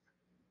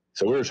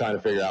 So we were trying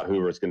to figure out who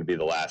was going to be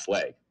the last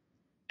leg.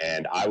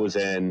 And I was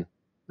in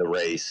the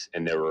race,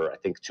 and there were, I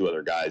think, 2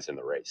 other guys in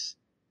the race.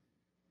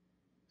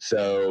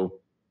 So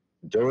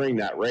during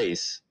that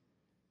race,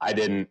 I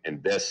didn't,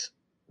 and this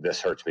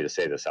hurts me to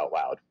say this out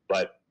loud,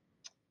 but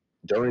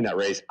during that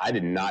race, I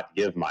did not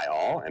give my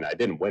all, and I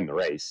didn't win the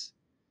race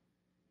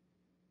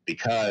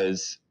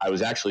because I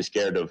was actually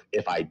scared of,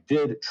 if I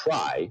did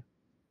try,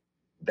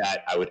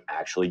 that I would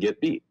actually get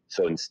beat.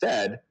 So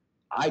instead,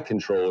 I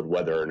controlled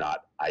whether or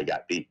not I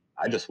got beat.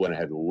 I just went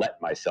ahead and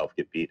let myself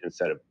get beat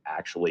instead of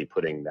actually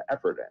putting the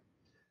effort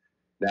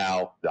in.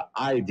 Now, the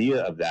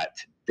idea of that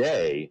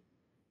today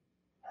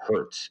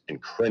hurts and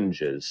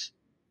cringes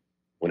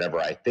whenever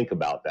I think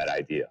about that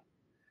idea.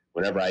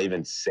 Whenever I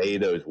even say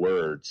those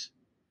words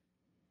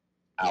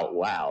out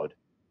loud,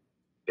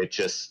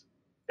 it's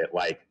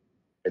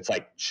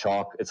like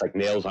chalk. It's like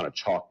nails on a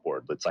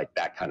chalkboard. It's like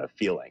that kind of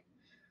feeling,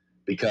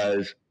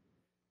 because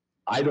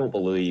I don't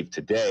believe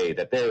today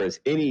that there is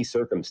any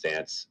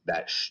circumstance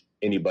that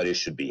anybody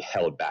should be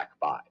held back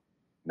by.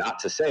 Not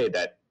to say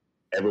that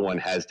everyone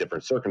has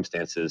different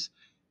circumstances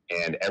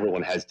and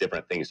everyone has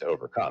different things to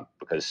overcome,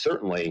 because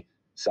certainly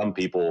some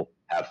people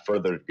have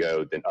further to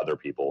go than other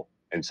people,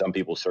 and some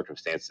people's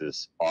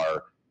circumstances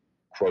are,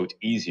 quote,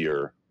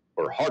 easier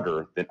or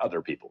harder than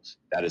other people's.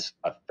 That is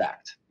a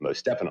fact,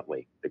 most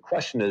definitely. The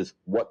question is,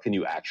 what can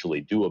you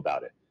actually do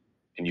about it?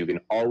 And you can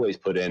always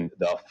put in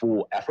the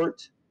full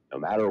effort, no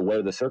matter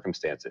where the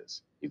circumstance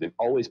is. You can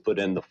always put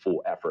in the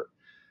full effort.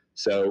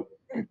 So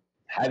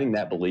having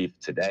that belief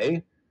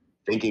today,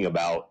 thinking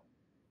about,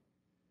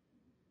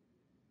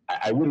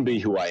 I wouldn't be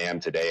who I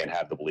am today and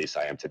have the beliefs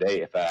I am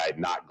today if I had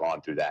not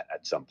gone through that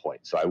at some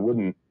point. So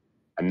I'm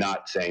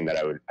not saying that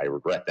I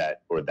regret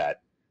that, or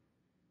that,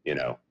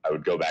 I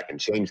would go back and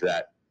change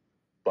that,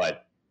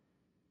 but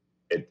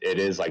it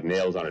is like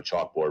nails on a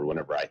chalkboard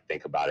whenever I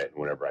think about it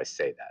and whenever I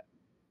say that.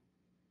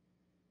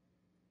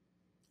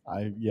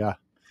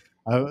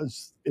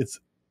 It's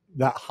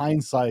that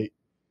hindsight.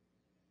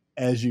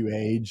 As you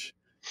age,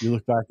 you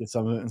look back at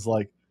some of it and it's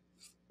like,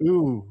 I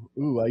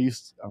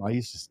used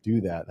to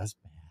do that. That's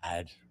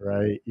bad,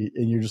 right?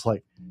 And you're just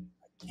like,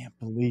 I can't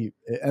believe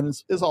it. And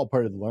it's all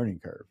part of the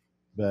learning curve.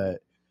 But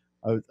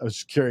I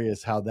was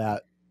curious how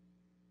that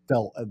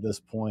felt at this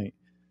point.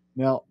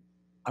 Now,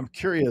 I'm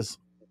curious,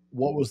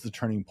 what was the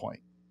turning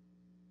point?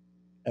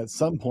 At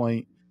some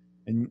point,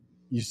 and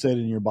you said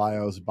in your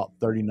bio, it was about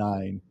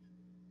 39,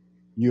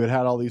 you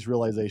had all these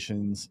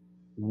realizations.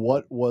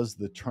 What was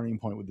the turning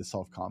point with the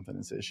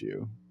self-confidence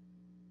issue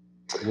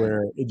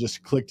where it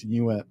just clicked and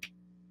you went,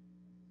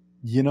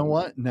 you know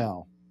what?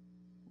 No,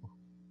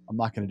 I'm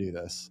not going to do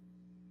this.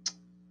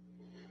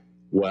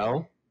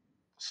 Well,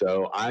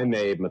 so I'm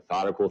a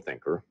methodical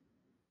thinker,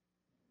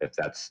 if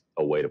that's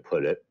a way to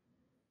put it.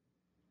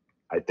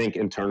 I think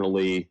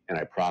internally and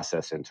I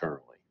process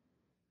internally.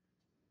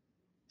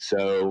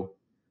 So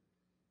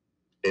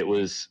it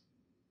was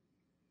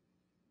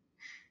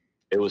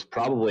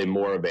probably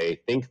more of a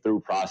think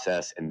through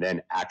process and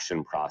then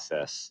action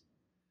process.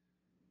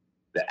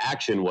 The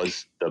action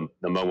was the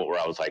moment where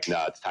I was like,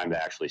 no, it's time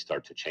to actually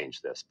start to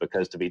change this.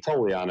 Because to be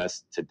totally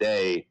honest,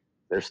 today,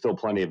 there's still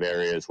plenty of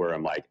areas where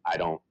I'm like,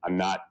 I'm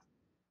not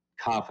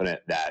confident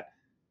that,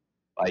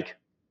 like,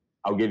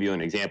 I'll give you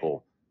an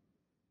example.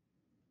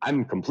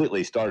 I'm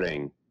completely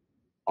starting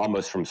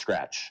almost from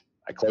scratch.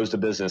 I closed a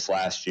business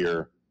last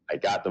year. I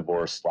got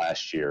divorced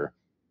last year.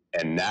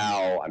 And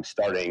now I'm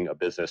starting a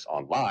business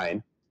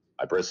online.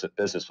 My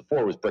business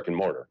before was brick and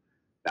mortar.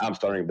 Now I'm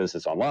starting a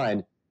business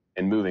online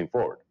and moving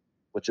forward,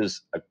 which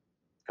is a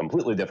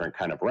completely different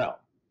kind of realm.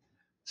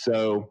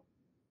 So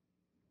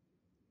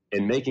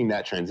in making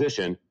that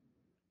transition,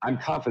 I'm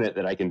confident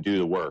that I can do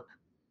the work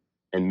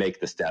and make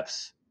the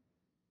steps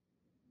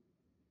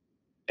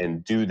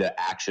and do the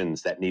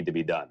actions that need to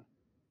be done.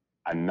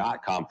 I'm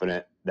not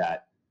confident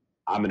that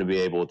I'm going to be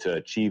able to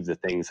achieve the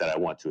things that I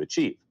want to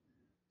achieve.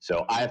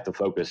 So I have to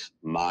focus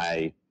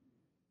my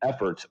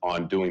efforts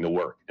on doing the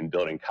work and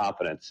building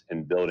confidence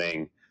and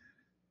building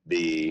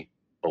the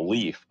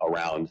belief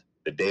around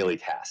the daily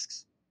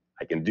tasks.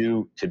 I can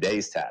do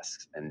today's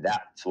tasks, and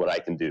that's what I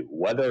can do.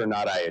 Whether or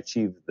not I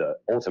achieve the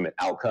ultimate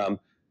outcome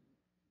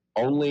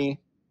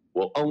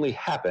will only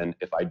happen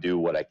if I do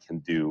what I can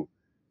do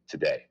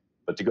today.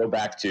 But to go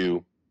back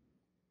to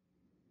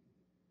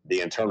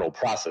the internal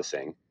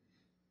processing,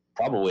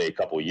 probably a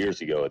couple of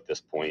years ago at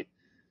this point,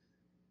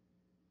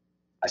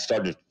 I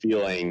started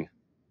feeling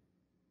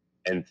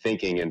and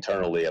thinking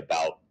internally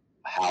about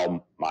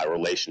how my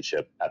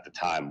relationship at the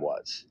time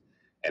was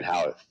and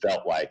how it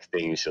felt like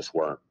things just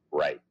weren't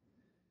right.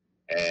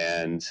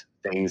 And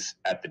things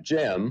at the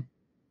gym,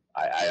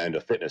 I owned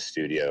a fitness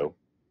studio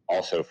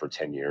also for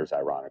 10 years,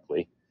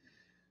 ironically.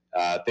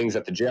 Things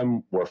at the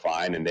gym were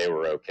fine and they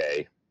were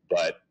okay,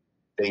 but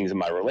things in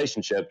my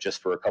relationship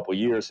just for a couple of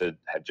years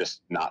had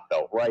just not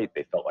felt right.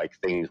 They felt like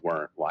things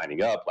weren't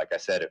lining up. Like I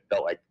said, it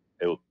felt like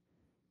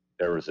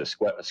there was a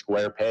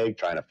square peg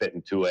trying to fit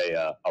into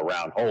a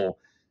round hole,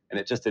 and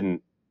it just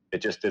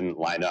didn't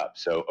line up.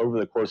 So over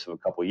the course of a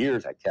couple of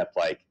years, I kept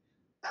like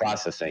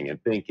processing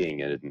and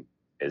thinking, and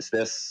is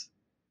this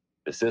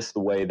the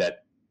way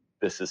that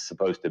this is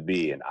supposed to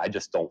be? And I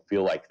just don't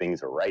feel like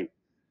things are right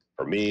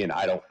for me, and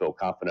I don't feel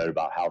confident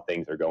about how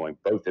things are going,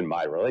 both in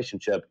my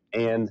relationship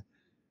and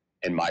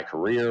in my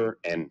career,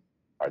 and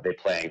are they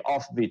playing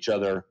off of each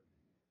other?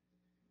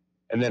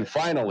 And then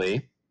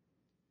finally,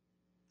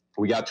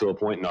 we got to a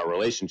point in our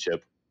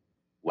relationship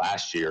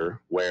last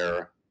year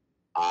where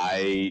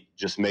I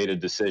just made a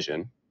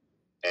decision,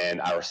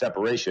 and our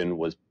separation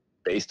was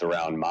based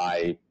around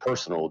my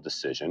personal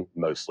decision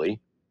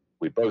mostly.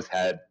 We both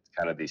had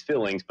kind of these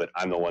feelings, but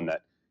I'm the one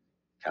that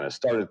kind of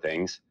started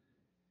things.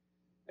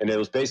 And it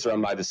was based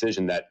around my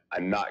decision that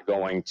I'm not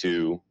going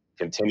to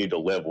continue to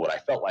live what I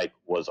felt like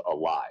was a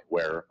lie,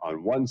 where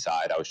on one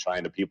side I was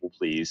trying to people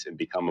please and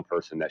become a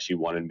person that she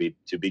wanted me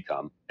to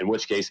become, in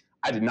which case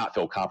I did not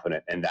feel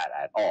confident in that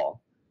at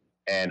all.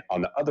 And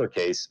on the other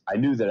case, I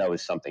knew that I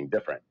was something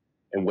different,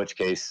 in which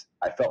case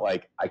I felt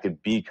like I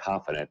could be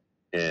confident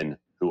in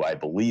who I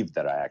believed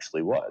that I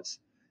actually was.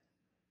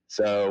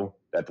 So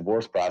that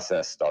divorce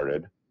process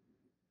started.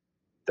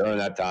 During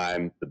that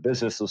time, the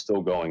business was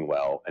still going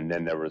well. And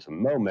then there was a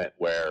moment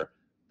where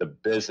the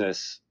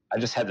business, I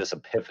just had this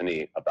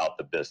epiphany about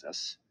the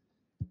business.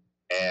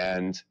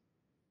 And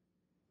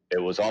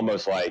it was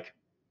almost like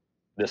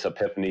this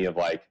epiphany of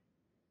like,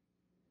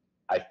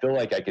 I feel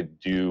like I could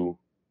do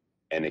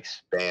and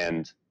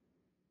expand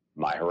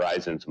my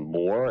horizons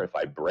more if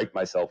I break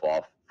myself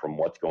off from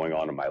what's going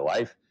on in my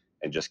life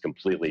and just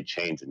completely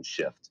change and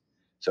shift.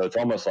 So it's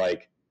almost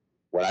like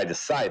when I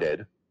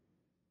decided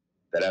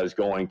that I was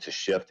going to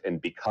shift and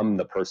become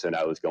the person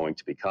I was going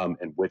to become,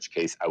 in which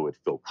case I would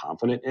feel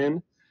confident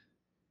in,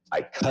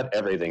 I cut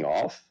everything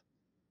off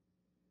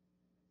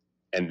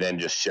and then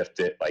just shift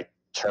it, like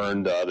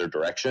turn the other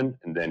direction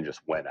and then just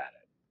went at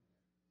it.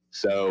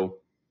 So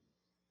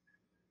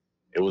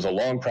it was a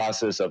long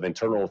process of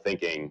internal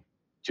thinking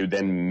to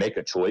then make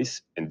a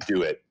choice and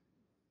do it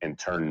and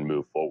turn and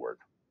move forward.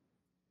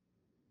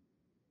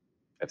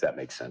 If that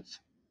makes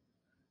sense.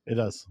 It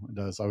does. It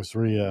does. I was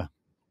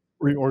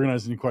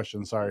reorganizing your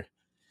questions. Sorry.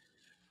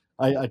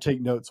 I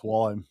take notes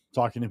while I'm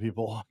talking to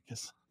people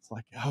because it's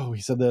like, oh,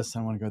 he said this.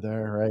 I want to go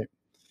there. Right.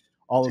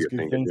 All those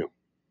good things.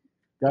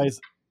 Guys,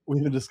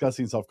 we've been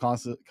discussing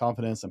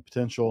self-confidence and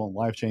potential and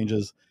life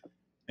changes.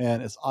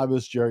 And it's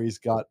obvious Jerry's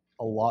got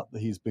a lot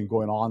that he's been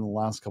going on the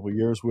last couple of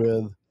years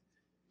with.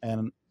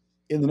 And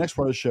in the next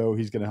part of the show,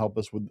 he's going to help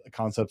us with the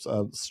concepts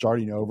of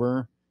starting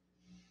over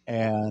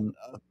and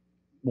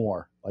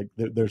more. Like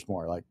there's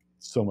more, like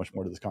so much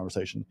more to this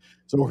conversation.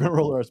 So we're going to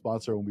roll to our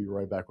sponsor and we'll be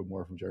right back with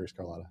more from Jerry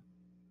Scarlato.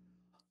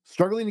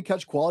 Struggling to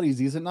catch quality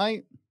Z's at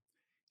night?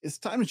 It's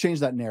time to change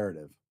that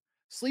narrative.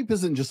 Sleep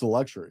isn't just a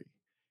luxury.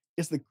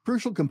 It's the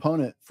crucial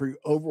component for your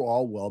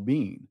overall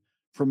well-being.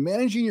 From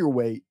managing your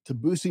weight to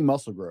boosting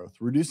muscle growth,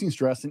 reducing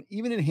stress, and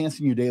even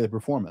enhancing your daily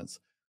performance,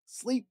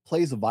 sleep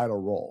plays a vital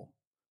role.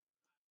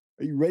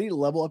 Are you ready to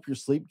level up your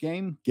sleep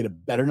game, get a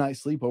better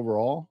night's sleep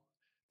overall?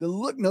 Then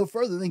look no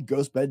further than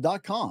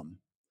ghostbed.com.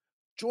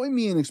 Join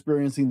me in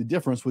experiencing the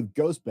difference with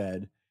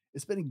GhostBed.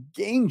 It's been a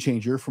game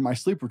changer for my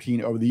sleep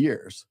routine over the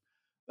years.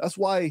 That's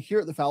why here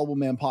at the Fallible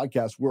Man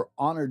podcast, we're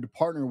honored to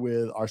partner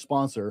with our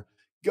sponsor,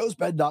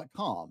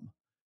 ghostbed.com,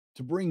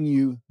 to bring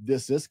you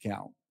this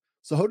discount.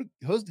 So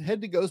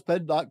head to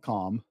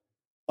ghostbed.com,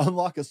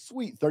 unlock a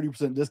sweet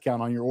 30%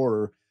 discount on your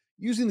order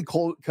using the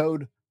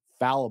code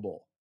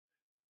FALLIBLE.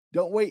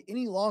 Don't wait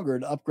any longer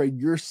to upgrade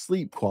your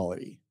sleep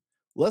quality.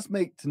 Let's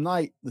make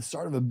tonight the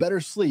start of a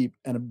better sleep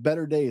and a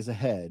better days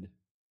ahead.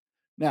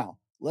 Now,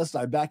 let's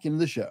dive back into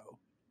the show.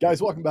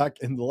 Guys, welcome back.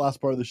 In the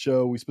last part of the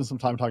show, we spent some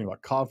time talking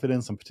about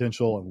confidence and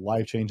potential and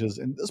life changes.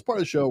 In this part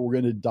of the show, we're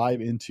going to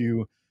dive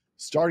into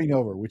starting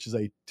over, which is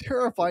a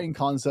terrifying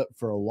concept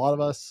for a lot of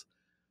us.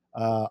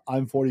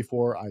 I'm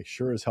 44. I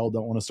sure as hell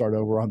don't want to start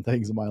over on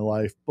things in my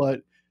life,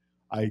 but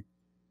I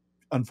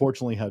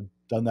unfortunately had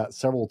done that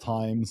several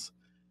times.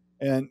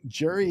 And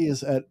Jerry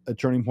is at a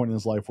turning point in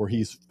his life where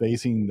he's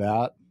facing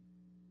that.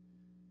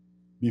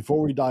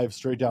 Before we dive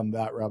straight down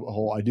that rabbit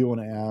hole, I do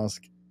want to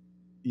ask,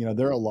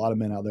 there are a lot of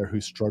men out there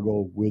who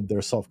struggle with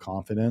their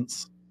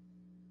self-confidence.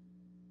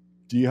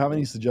 Do you have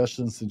any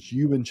suggestions, since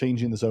you've been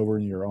changing this over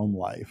in your own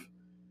life?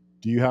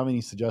 Do you have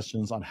any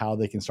suggestions on how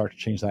they can start to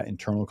change that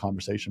internal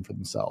conversation for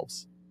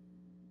themselves?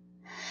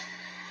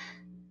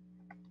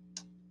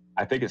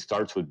 I think it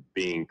starts with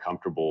being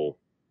comfortable,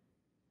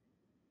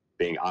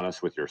 being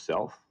honest with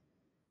yourself.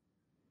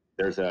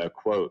 There's a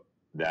quote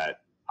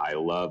that I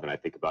love and I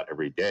think about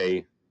every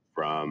day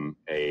from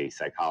a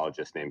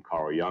psychologist named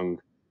Carl Jung.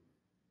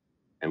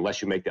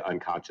 Unless you make the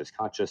unconscious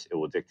conscious, it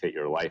will dictate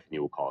your life and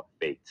you will call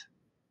it fate.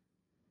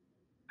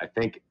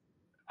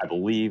 I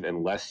believe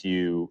unless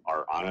you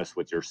are honest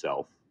with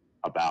yourself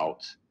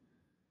about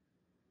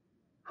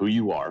who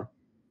you are,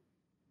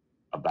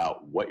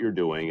 about what you're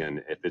doing,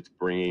 and if it's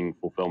bringing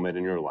fulfillment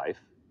in your life,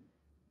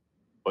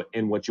 but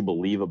in what you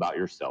believe about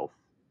yourself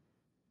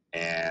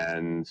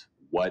and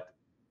what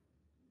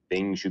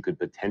things you could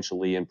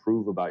potentially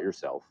improve about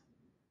yourself,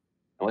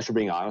 unless you're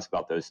being honest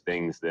about those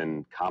things,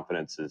 then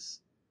confidence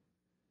is,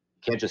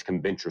 you can't just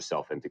convince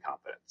yourself into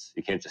confidence.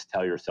 You can't just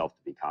tell yourself to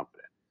be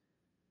confident.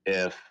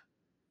 If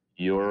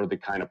you're the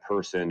kind of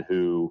person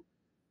who,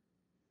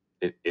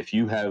 if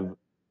you have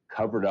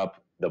covered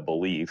up the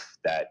belief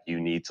that you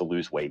need to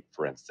lose weight,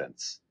 for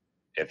instance,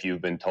 if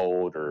you've been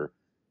told, or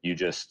you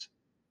just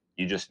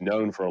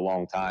known for a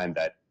long time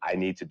that I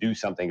need to do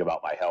something about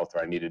my health,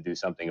 or I need to do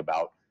something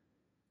about,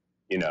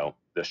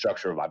 the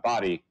structure of my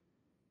body,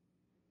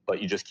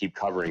 but you just keep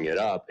covering it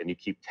up and you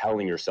keep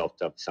telling yourself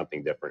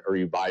something different, or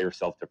you buy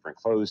yourself different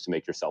clothes to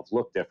make yourself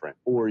look different,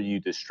 or you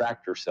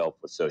distract yourself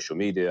with social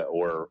media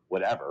or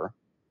whatever,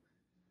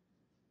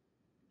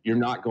 you're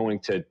not going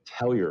to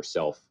tell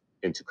yourself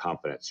into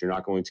confidence. You're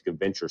not going to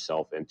convince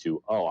yourself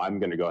into, oh, I'm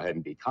going to go ahead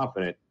and be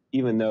confident,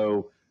 even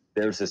though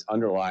there's this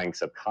underlying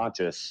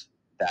subconscious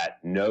that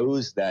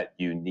knows that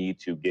you need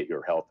to get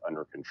your health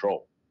under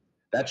control.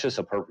 That's just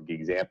a perfect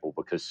example,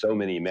 because so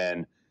many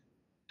men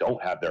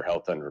don't have their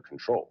health under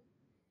control.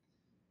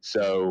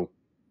 So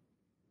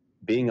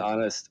being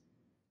honest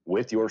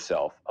with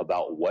yourself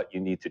about what you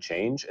need to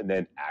change, and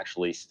then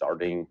actually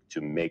starting to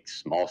make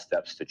small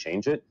steps to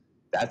change it,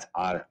 that's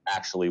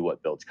actually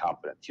what builds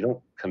confidence. You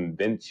don't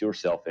convince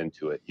yourself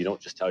into it. You don't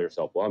just tell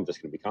yourself, well, I'm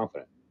just going to be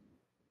confident.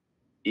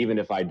 Even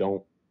if I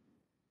don't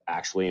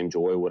actually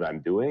enjoy what I'm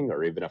doing,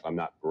 or even if I'm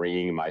not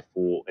bringing my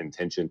full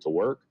intention to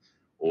work,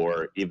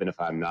 or even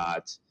if I'm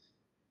not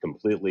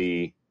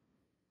completely,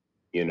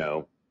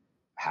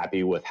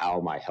 happy with how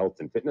my health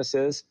and fitness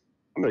is,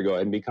 I'm going to go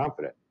ahead and be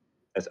confident.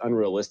 It's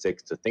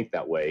unrealistic to think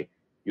that way.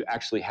 You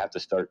actually have to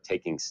start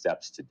taking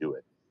steps to do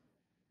it,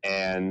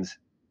 and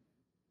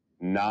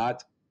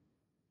not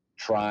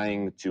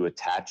trying to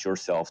attach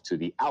yourself to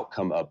the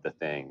outcome of the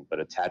thing, but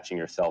attaching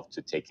yourself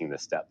to taking the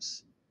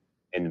steps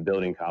and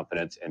building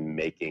confidence and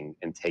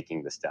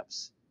taking the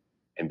steps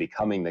and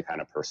becoming the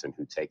kind of person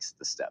who takes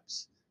the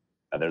steps.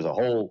 Now, there's a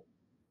whole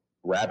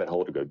rabbit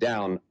hole to go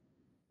down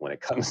when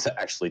it comes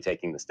to actually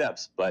taking the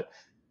steps, but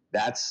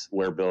that's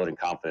where building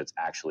confidence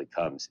actually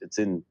comes. It's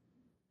in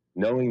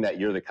knowing that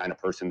you're the kind of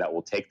person that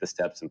will take the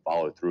steps and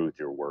follow through with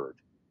your word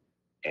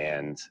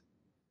and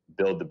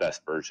build the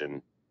best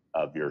version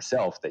of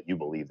yourself that you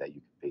believe that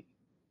you can be.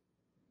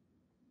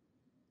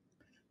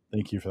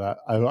 Thank you for that.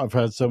 I've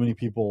had so many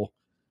people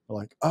are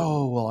like,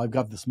 oh, well, I've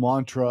got this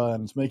mantra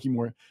and it's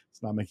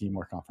not making you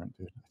more confident,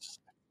 dude.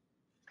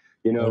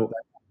 That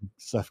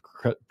stuff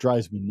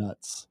drives me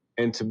nuts.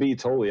 And to be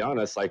totally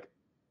honest, like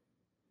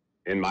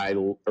in my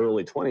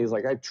early 20s,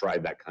 like I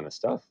tried that kind of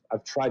stuff.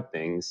 I've tried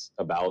things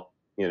about,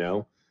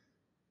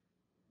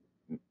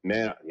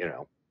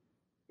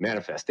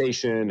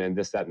 manifestation and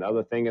this, that, and the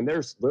other thing. And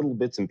there's little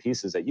bits and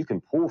pieces that you can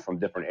pull from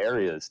different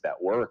areas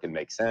that work and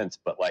make sense.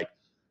 But like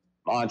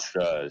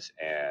mantras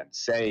and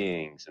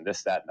sayings and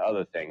this, that, and the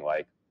other thing,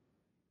 like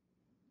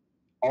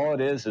all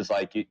it is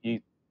like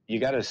you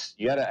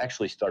gotta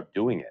actually start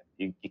doing it.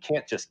 You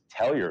can't just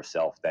tell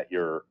yourself that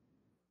you're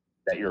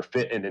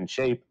fit and in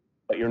shape,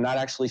 but you're not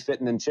actually fit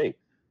and in shape.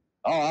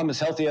 Oh, I'm as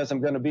healthy as I'm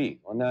going to be.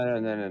 Well,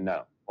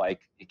 no. Like,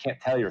 you can't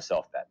tell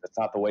yourself that. That's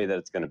not the way that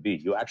it's going to be.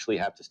 You actually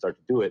have to start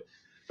to do it,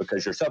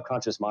 because your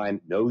subconscious mind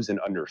knows and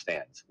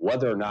understands.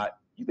 Whether or not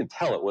you can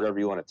tell it whatever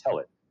you want to tell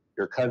it,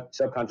 your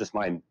subconscious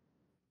mind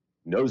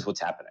knows what's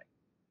happening.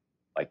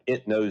 Like,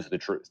 it knows the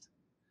truth.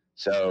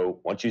 So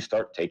once you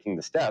start taking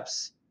the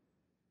steps,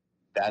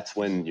 that's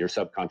when your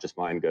subconscious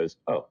mind goes,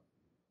 oh,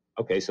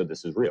 okay, so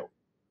this is real.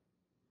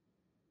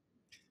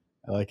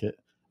 I like it.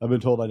 I've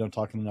been told I don't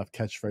talk in enough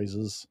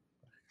catchphrases.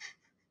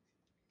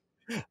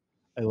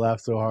 I laugh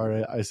so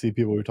hard. I see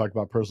people who talk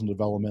about personal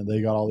development.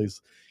 They got all these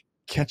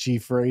catchy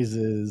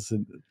phrases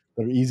and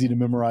they're easy to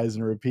memorize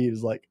and repeat.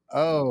 It's like,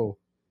 oh,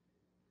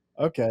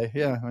 okay,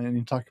 yeah, I need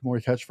to talk more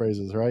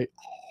catchphrases, right?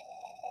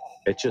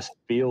 It just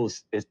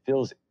feels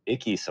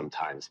icky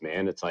sometimes,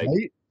 man. It's like,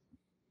 right?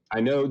 I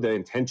know the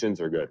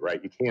intentions are good,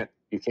 right? You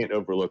can't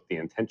overlook the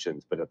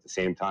intentions, but at the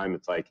same time,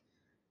 it's like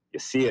you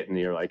see it and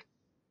you're like,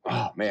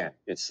 oh man,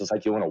 it's just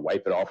like you want to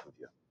wipe it off of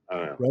you. I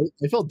don't know. Right?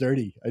 I feel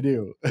dirty. I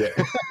do. Yeah.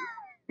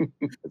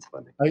 It's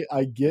funny.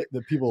 I get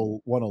that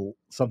people want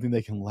something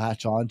they can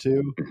latch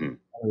onto Mm-hmm. and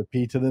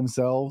repeat to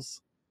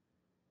themselves.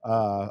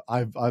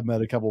 I've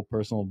met a couple of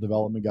personal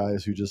development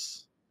guys who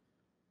just,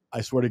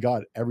 I swear to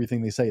God,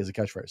 everything they say is a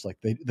catchphrase. Like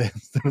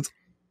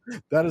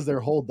that is their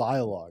whole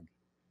dialogue.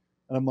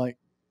 And I'm like,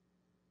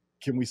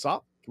 can we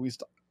stop? Can we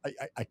stop?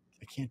 I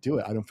can't do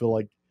it. I don't feel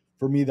like,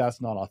 for me,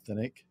 that's not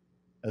authentic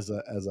as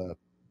a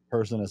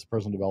person, as a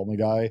personal development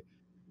guy.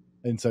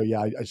 And so,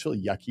 yeah, I just feel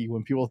yucky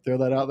when people throw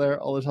that out there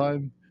all the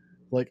time.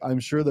 Like, I'm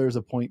sure there's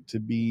a point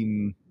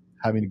to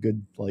having a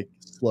good like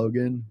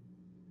slogan,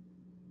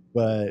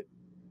 but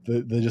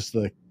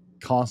the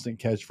constant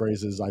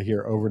catchphrases I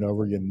hear over and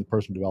over again in the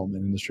personal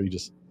development industry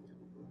just,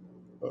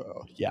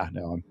 yeah,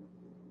 no, I'm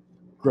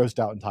grossed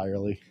out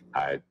entirely.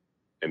 I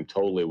am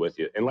totally with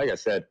you. And like I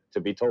said,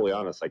 to be totally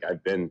honest, like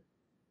I've been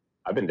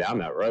down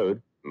that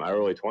road in my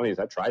early 20s.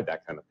 I tried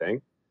that kind of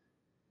thing.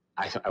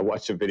 I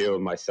watched a video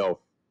of myself.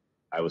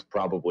 I was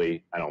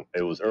probably,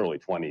 it was early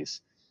 20s.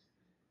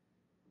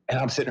 And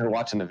I'm sitting here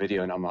watching the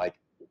video and I'm like,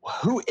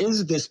 who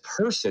is this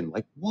person?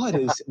 Like, what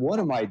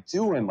am I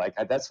doing? Like,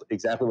 that's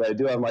exactly what I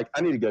do. I'm like,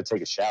 I need to go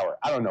take a shower.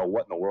 I don't know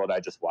what in the world I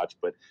just watched,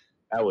 but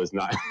that was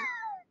not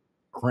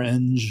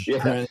cringe. Yeah,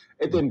 cringe.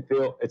 It didn't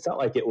feel, it's not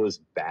like it was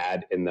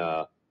bad in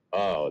the,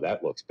 oh,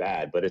 that looks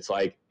bad, but it's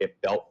like, it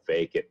felt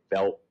fake. It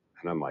felt,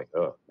 and I'm like,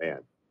 oh man,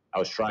 I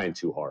was trying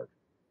too hard.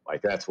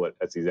 Like, that's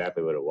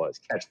exactly what it was.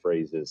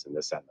 Catchphrases and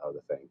this, that, and the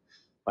other thing.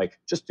 Like,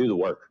 just do the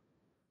work,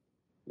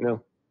 you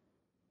know?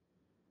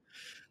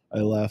 I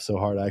laughed so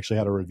hard. I actually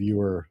had a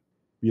reviewer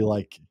be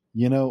like,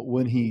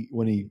 when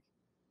he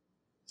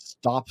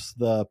stops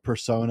the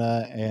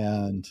persona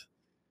and,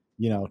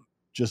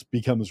 just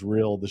becomes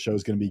real, the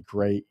show's going to be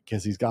great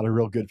because he's got a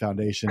real good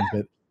foundation.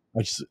 But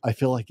I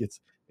feel like it's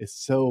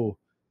so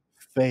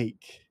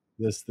fake.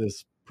 This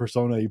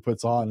persona he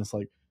puts on. It's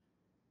like,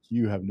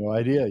 you have no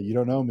idea. You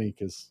don't know me,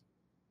 because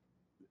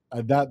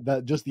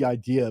that just the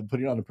idea of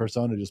putting on a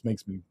persona just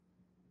makes me,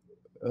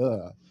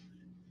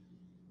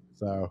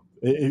 so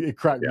it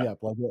cracked me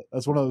up. Like,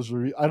 that's one of those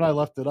reviews, and I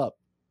left it up.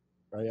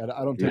 Right,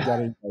 I don't take that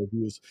in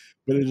reviews,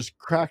 but it just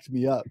cracked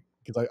me up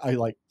because I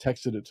like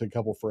texted it to a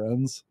couple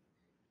friends,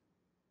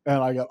 and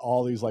I got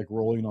all these like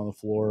rolling on the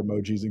floor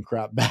emojis and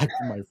crap back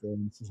from my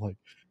friends. It's like,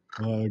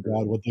 oh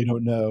God, what they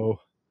don't know.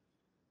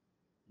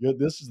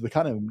 This is the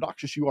kind of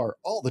obnoxious you are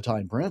all the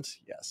time, Brent.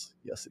 Yes,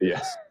 it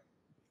is.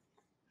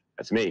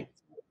 That's me.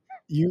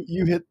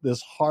 You hit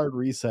this hard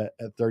reset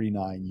at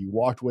 39. You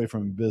walked away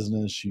from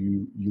business.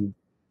 You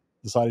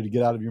decided to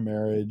get out of your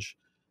marriage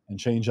and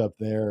change up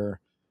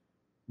there.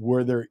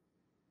 Were there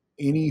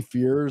any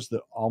fears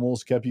that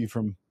almost kept you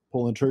from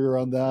pulling the trigger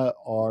on that,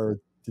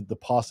 or did the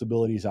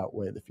possibilities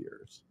outweigh the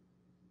fears?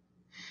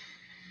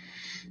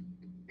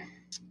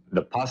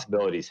 The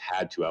possibilities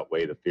had to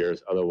outweigh the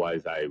fears.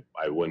 Otherwise, I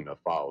wouldn't have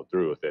followed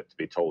through with it, to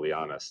be totally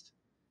honest.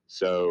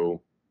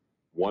 So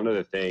one of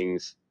the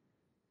things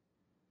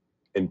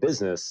in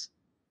business,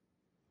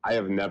 I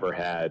have never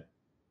had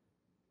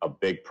a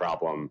big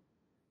problem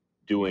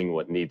doing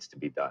what needs to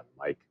be done.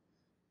 Like,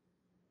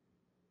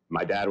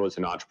 my dad was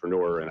an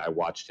entrepreneur, and I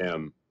watched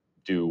him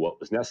do what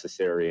was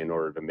necessary in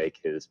order to make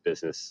his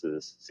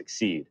businesses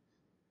succeed.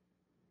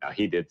 Now,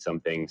 he did some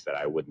things that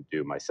I wouldn't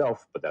do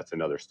myself, but that's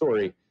another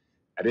story.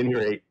 At any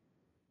rate,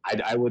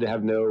 I would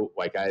have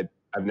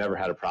I've never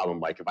had a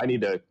problem. Like, if I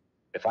need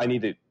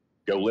to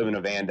go live in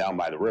a van down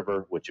by the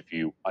river, which, if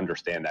you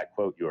understand that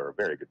quote, you are a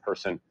very good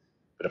person.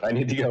 But if I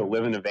need to go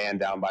live in a van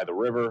down by the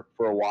river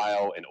for a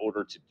while in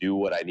order to do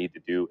what I need to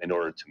do in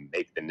order to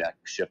make the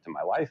next shift in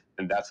my life,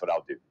 then that's what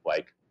I'll do.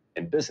 Like,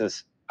 in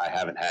business, I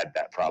haven't had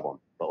that problem.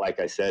 But like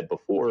I said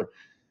before,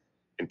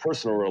 in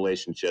personal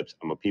relationships,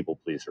 I'm a people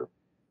pleaser.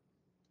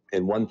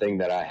 And one thing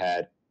that I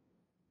had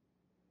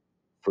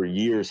for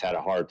years had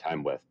a hard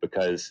time with,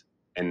 because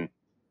in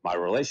my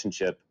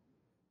relationship,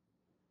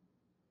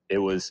 it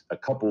was a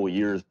couple of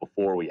years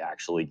before we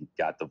actually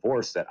got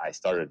divorced that I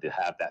started to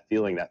have that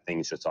feeling that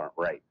things just aren't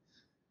right.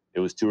 It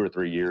was 2 or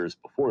 3 years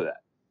before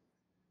that.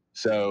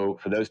 So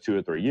for those 2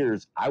 or 3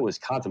 years, I was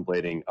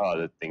contemplating,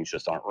 that things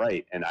just aren't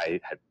right. And I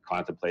had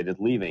contemplated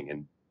leaving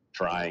and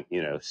trying,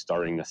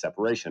 starting a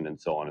separation and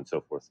so on and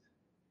so forth.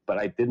 But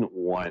I didn't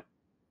want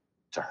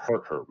to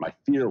hurt her. My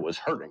fear was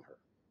hurting her.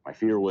 My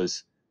fear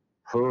was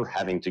her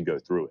having to go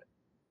through it.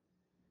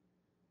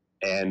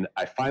 And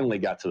I finally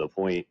got to the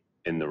point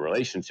in the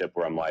relationship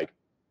where I'm like,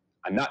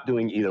 I'm not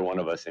doing either one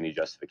of us any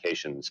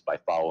justifications by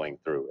following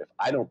through. If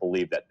I don't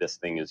believe that this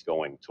thing is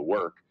going to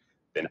work,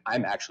 then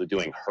I'm actually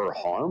doing her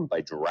harm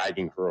by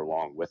dragging her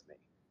along with me.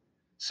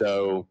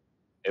 So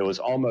it was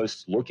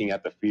almost looking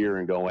at the fear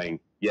and going,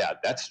 yeah,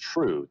 that's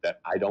true, that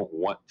I don't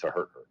want to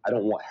hurt her. I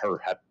don't want her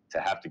to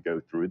have to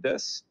go through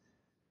this.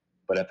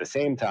 But at the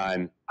same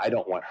time, I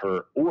don't want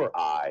her or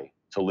I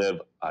to live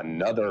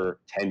another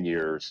 10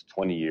 years,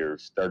 20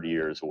 years, 30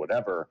 years, or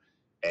whatever,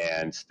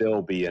 and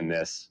still be in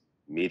this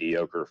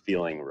mediocre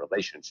feeling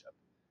relationship.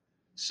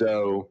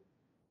 So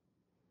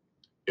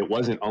it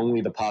wasn't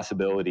only the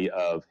possibility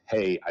of,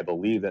 hey, I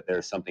believe that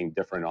there's something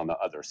different on the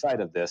other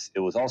side of this. It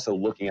was also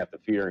looking at the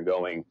fear and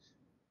going,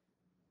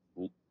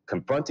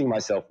 confronting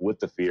myself with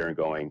the fear and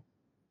going,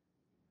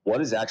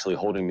 what is actually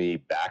holding me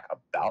back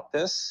about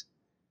this?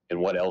 And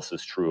what else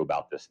is true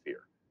about this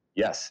fear?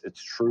 Yes,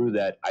 it's true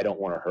that I don't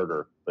want to hurt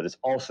her, but it's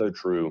also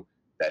true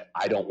that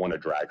I don't want to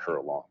drag her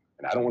along,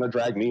 and I don't want to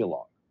drag me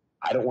along.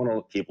 I don't want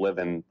to keep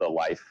living the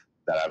life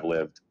that I've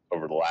lived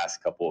over the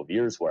last couple of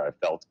years where I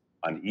felt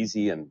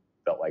uneasy and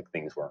felt like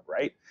things weren't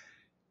right.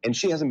 And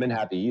she hasn't been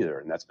happy either,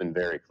 and that's been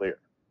very clear.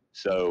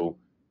 So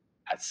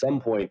at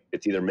some point,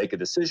 it's either make a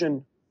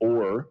decision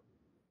or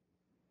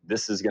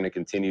this is going to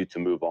continue to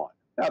move on.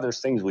 Now,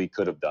 there's things we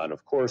could have done.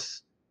 Of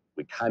course,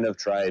 we kind of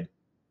tried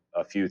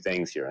a few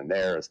things here and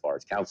there as far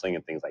as counseling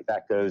and things like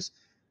that goes.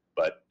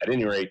 But at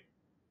any rate,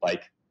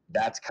 like,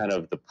 that's kind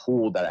of the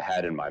pool that I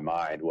had in my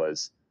mind,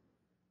 was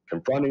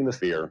confronting the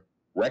fear,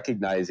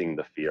 recognizing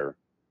the fear,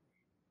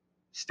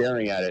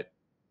 staring at it,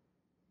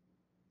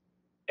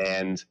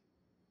 and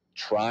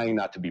trying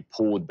not to be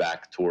pulled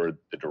back toward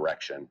the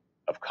direction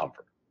of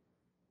comfort,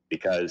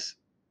 because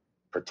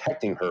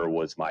protecting her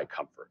was my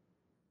comfort.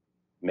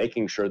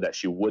 Making sure that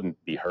she wouldn't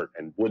be hurt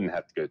and wouldn't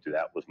have to go through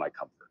that was my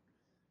comfort.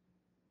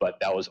 But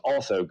that was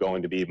also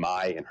going to be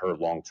my and her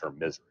long-term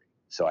misery.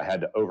 So I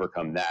had to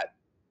overcome that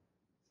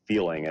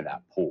feeling and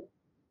that pull.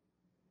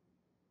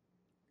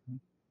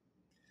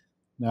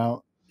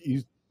 Now,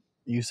 you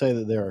say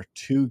that there are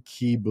two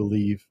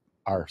keys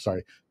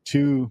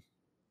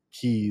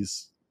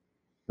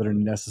that are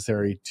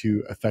necessary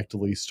to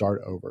effectively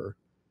start over.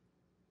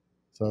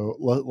 So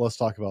let's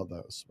talk about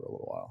those for a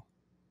little while.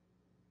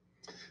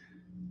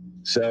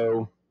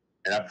 So,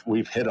 and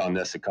we've hit on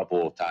this a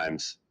couple of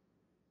times,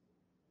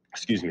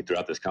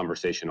 throughout this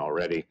conversation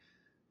already,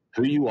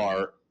 who you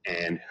are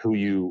and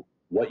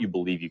what you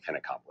believe you can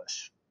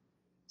accomplish.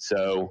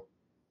 So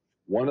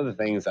one of the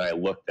things that I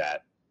looked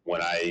at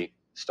when I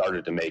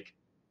started to make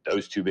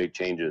those two big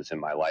changes in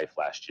my life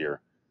last year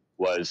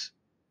was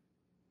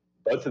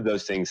both of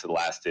those things had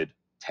lasted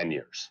 10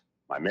 years.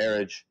 My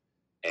marriage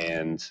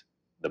and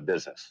the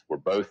business were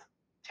both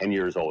 10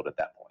 years old at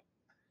that point.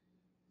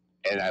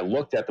 And I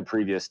looked at the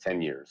previous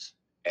 10 years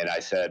and I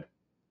said,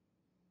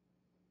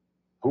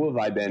 who have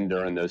I been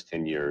during those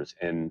 10 years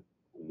and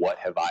what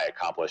have I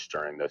accomplished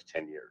during those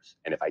 10 years?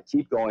 And if I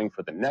keep going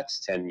for the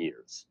next 10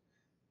 years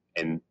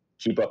and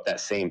keep up that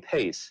same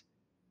pace,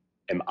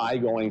 am I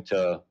going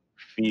to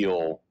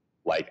feel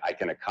like I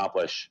can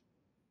accomplish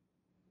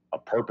a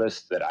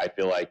purpose that I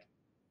feel like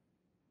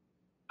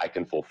I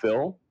can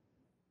fulfill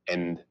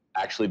and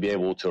actually be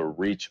able to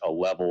reach a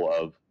level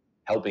of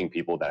helping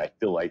people that I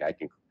feel like I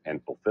can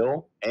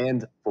fulfill,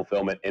 and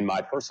fulfillment in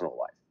my personal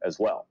life as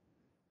well?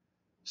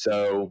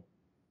 So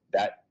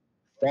that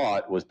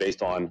thought was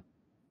based on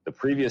the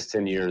previous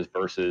 10 years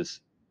versus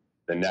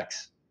the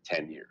next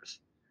 10 years.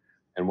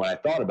 And when I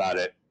thought about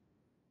it,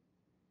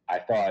 I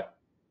thought,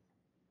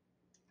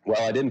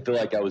 well, I didn't feel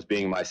like I was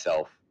being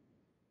myself.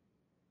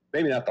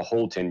 Maybe not the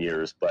whole 10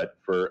 years, but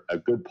for a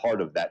good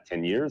part of that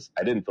 10 years,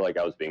 I didn't feel like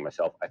I was being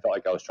myself. I felt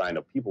like I was trying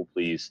to people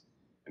please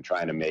and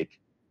trying to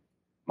make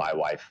my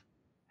wife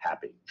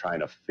happy, trying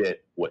to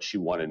fit what she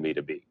wanted me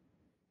to be.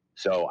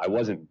 So I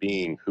wasn't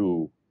being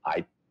who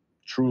I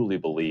truly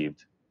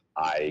believed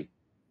I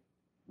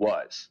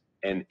was.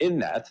 And in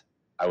that,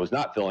 I was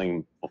not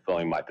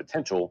fulfilling my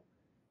potential,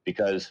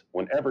 because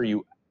whenever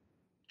you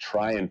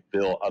try and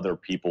fill other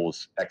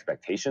people's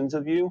expectations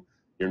of you,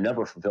 you're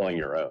never fulfilling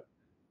your own.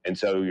 And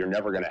so you're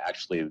never going to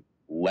actually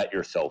let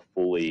yourself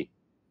fully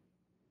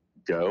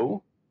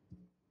go,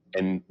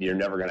 and you're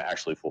never going to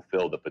actually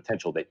fulfill the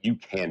potential that you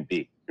can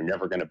be. You're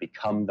never going to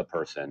become the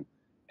person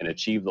and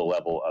achieve the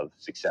level of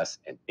success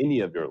in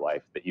any of your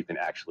life that you can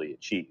actually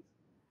achieve.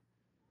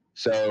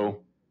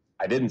 So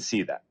I didn't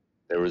see that.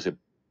 There was a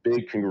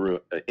big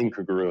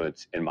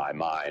incongruence in my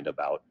mind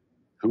about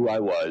who I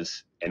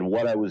was and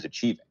what I was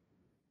achieving.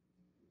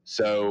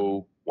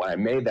 So when I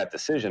made that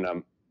decision,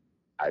 I'm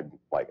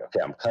like, okay,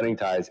 I'm cutting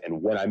ties.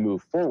 And when I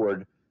move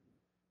forward,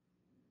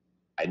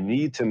 I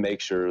need to make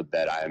sure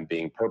that I am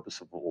being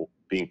purposeful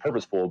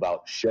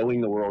about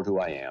showing the world who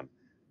I am,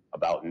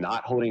 about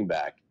not holding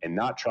back and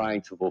not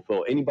trying to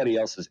fulfill anybody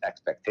else's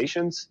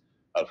expectations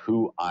of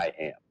who I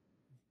am.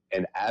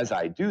 And as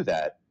I do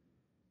that,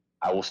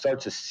 I will start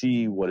to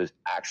see what is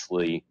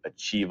actually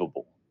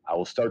achievable.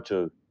 I'll start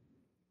to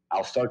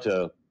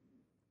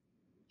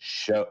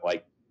show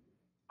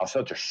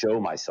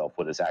myself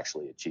what is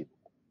actually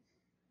achievable,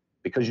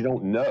 because you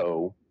don't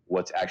know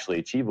what's actually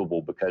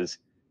achievable because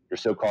you're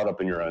so caught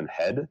up in your own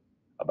head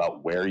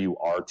about where you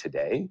are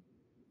today,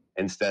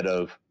 instead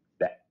of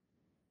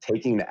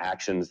taking the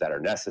actions that are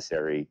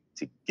necessary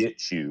to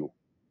get you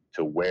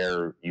to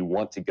where you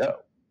want to go.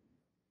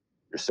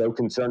 You're so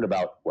concerned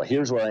about, well,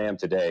 here's where I am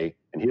today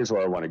and here's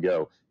where I want to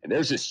go. And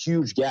there's this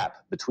huge gap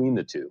between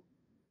the two,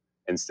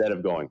 instead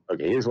of going,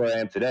 okay, here's where I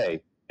am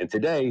today. And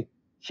today,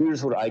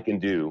 here's what I can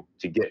do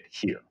to get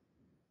here.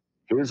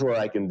 Here's what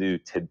I can do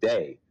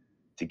today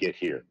to get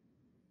here.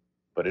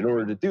 But in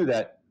order to do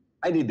that,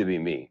 I need to be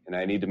me, and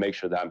I need to make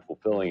sure that I'm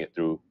fulfilling it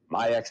through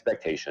my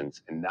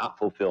expectations and not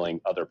fulfilling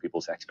other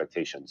people's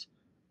expectations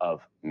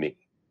of me.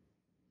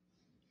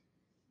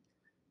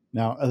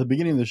 Now, at the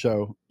beginning of the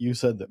show, you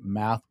said that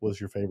math was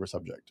your favorite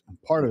subject. And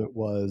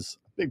a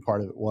big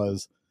part of it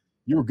was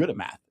you were good at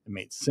math. It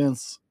made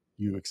sense.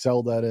 You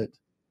excelled at it.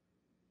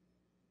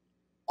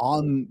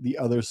 On the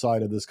other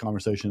side of this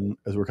conversation,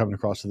 as we're coming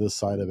across to this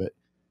side of it,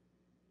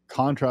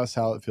 contrast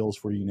how it feels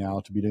for you now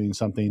to be doing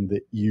something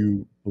that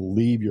you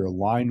believe you're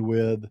aligned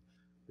with,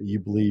 that you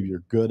believe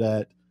you're good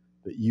at,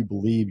 that you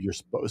believe you're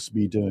supposed to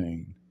be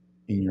doing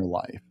in your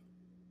life.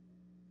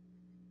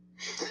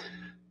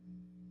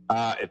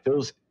 It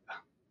feels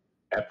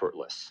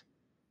effortless,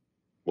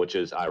 which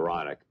is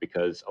ironic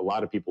because a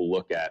lot of people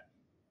look at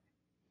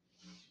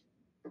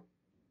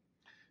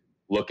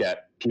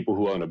people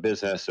who own a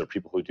business or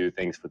people who do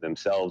things for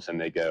themselves and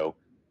they go,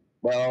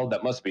 well,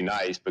 that must be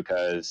nice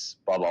because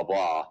blah, blah,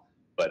 blah,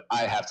 but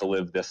I have to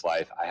live this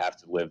life. I have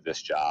to live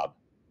this job,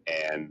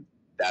 and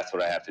that's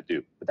what I have to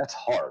do. But that's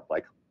hard.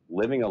 Like,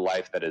 living a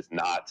life that is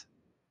not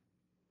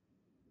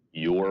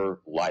your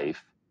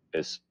life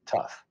is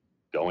tough.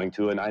 Going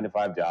to a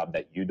 9-to-5 job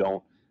that you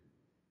don't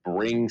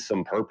bring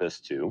some purpose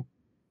to,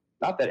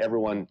 not that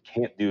everyone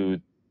can't do,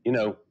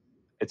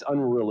 it's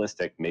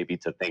unrealistic maybe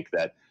to think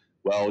that,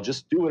 well,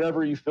 just do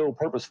whatever you feel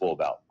purposeful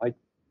about. Like,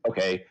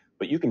 okay,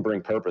 but you can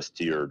bring purpose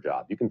to your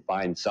job. You can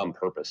find some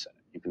purpose in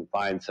it. You can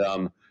find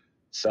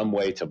some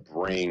way to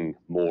bring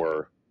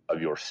more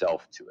of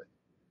yourself to it.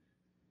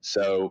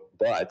 So,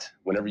 but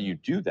whenever you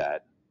do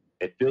that,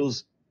 it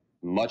feels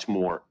much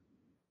more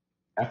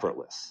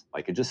effortless.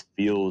 Like, it just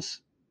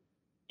feels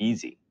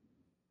easy.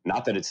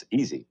 Not that it's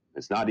easy.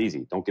 It's not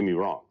easy. Don't get me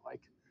wrong.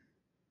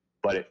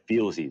 But it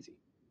feels easy,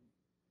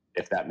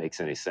 if that makes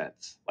any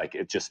sense. Like,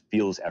 it just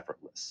feels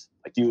effortless.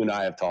 Like, you and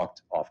I have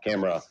talked off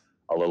camera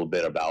a little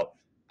bit about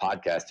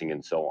podcasting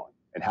and so on,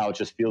 and how it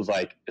just feels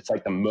like, it's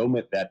like the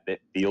moment that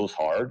it feels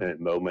hard and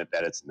the moment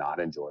that it's not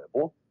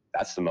enjoyable,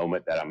 that's the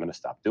moment that I'm going to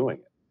stop doing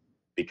it.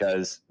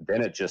 Because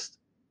then it just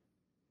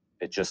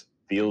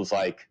feels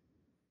like,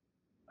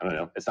 I don't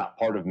know, it's not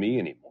part of me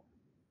anymore.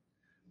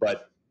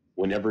 But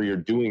whenever you're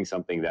doing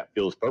something that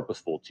feels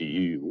purposeful to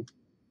you,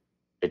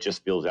 it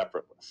just feels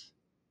effortless.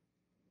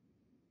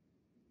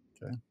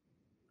 Okay.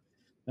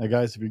 Now,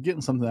 guys, if you're getting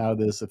something out of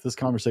this, if this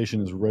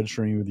conversation is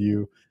registering with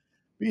you,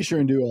 be sure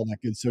and do all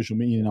that good social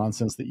media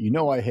nonsense that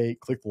I hate.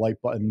 Click the like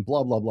button,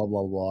 blah, blah, blah,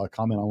 blah, blah.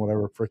 Comment on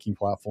whatever freaking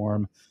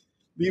platform.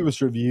 Leave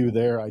us a review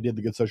there. I did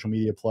the good social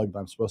media plug that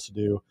I'm supposed to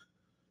do.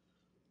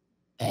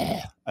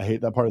 I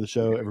hate that part of the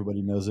show.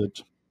 Everybody knows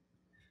it.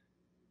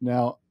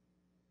 Now,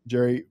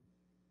 Jerry,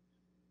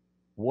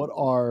 what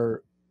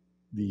are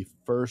the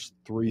first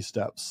 3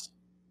 steps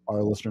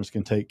our listeners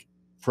can take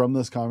from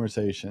this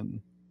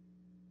conversation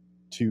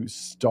to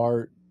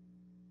start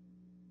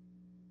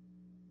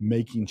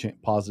making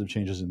positive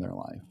changes in their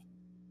life?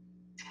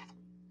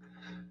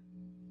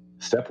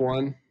 Step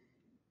 1,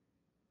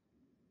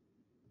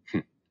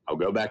 I'll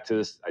go back to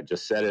this. I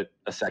just said it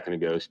a second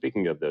ago.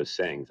 Speaking of those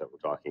sayings that we're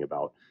talking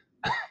about,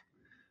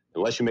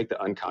 unless you make the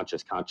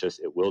unconscious conscious,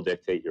 it will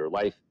dictate your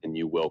life and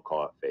you will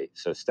call it fate.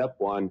 So step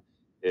 1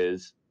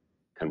 is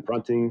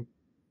confronting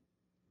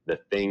the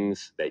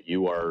things that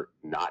you are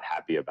not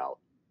happy about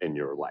in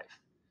your life.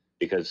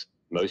 Because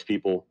most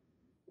people,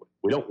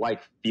 we don't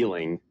like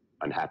feeling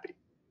unhappy.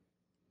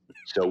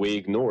 So we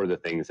ignore the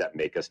things that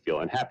make us feel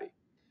unhappy.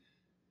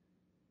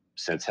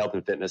 Since health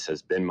and fitness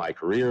has been my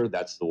career,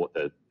 that's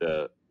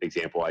the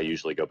example I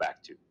usually go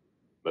back to.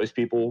 Most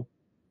people,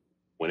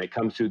 when it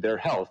comes to their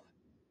health,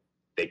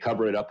 they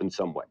cover it up in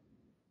some way.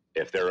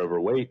 If they're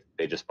overweight,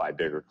 they just buy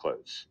bigger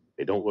clothes.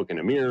 They don't look in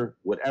a mirror,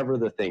 whatever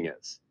the thing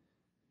is.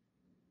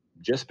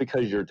 Just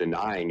because you're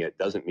denying it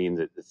doesn't mean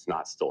that it's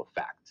not still a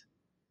fact.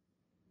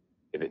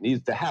 If it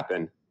needs to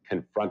happen,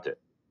 confront it.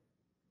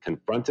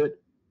 Confront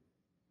it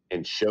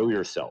and show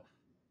yourself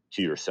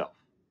to yourself.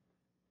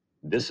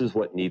 This is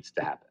what needs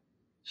to happen.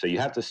 So you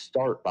have to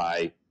start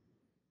by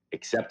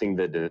accepting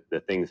the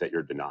things that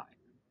you're denying.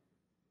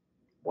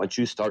 Once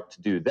you start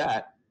to do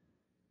that,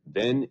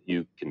 then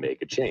you can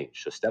make a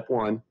change. So step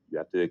 1, you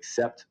have to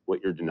accept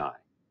what you're denying.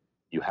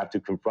 You have to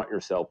confront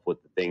yourself with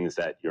the things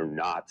that you're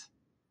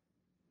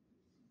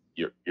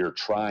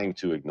trying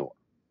to ignore.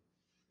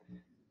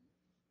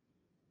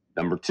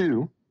 Number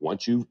 2,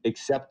 once you've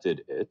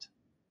accepted it,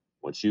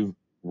 once you've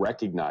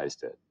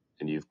recognized it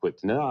and you've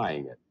quit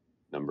denying it,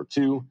 number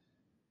 2,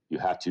 you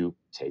have to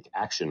take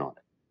action on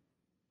it.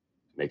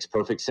 It makes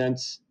perfect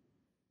sense,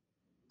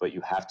 but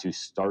you have to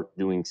start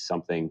doing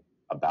something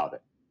about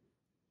it.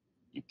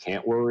 You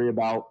can't worry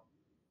about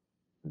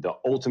the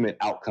ultimate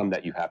outcome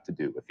that you have to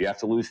do. If you have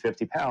to lose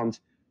 50 pounds,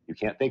 you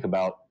can't think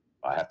about,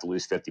 I have to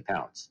lose 50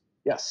 pounds.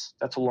 Yes,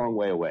 that's a long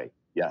way away.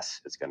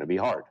 Yes, it's going to be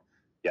hard.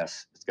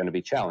 Yes, it's going to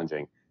be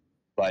challenging.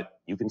 But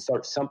you can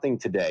start something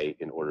today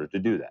in order to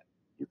do that.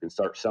 You can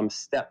start some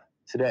step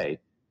today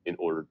in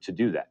order to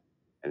do that.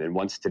 And then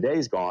once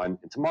today's gone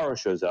and tomorrow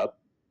shows up,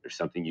 there's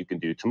something you can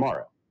do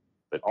tomorrow.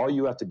 But all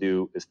you have to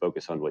do is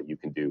focus on what you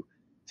can do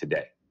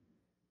today.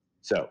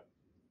 So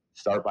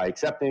Start by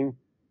accepting,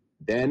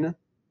 then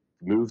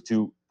move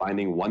to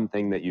finding one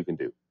thing that you can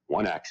do,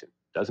 one action.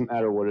 Doesn't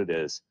matter what it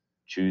is,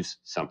 choose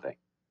something.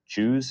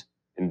 Choose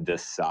and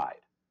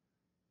decide.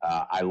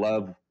 I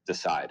love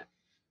decide.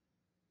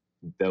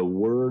 The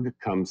word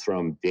comes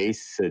from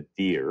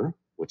decidere,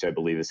 which I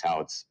believe is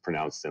how it's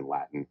pronounced in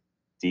Latin,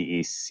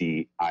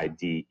 Decidere,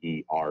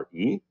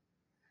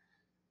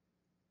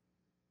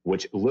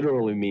 which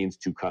literally means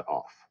to cut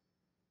off.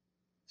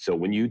 So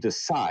when you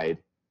decide,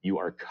 you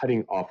are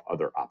cutting off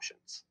other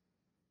options.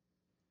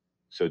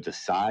 So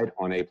decide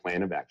on a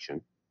plan of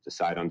action,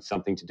 decide on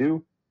something to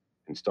do,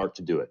 and start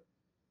to do it.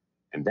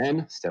 And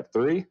then step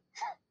 3,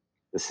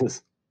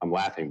 I'm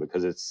laughing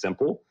because it's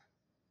simple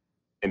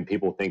and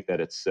people think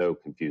that it's so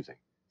confusing.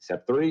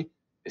 Step 3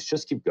 is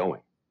just keep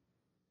going.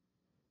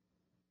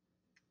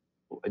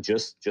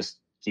 Just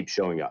keep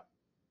showing up.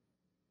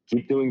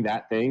 Keep doing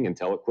that thing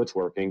until it quits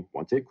working.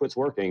 Once it quits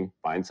working,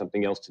 find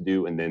something else to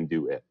do and then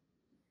do it.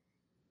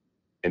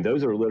 And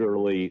those are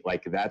literally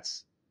like,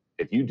 that's,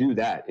 if you do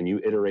that and you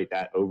iterate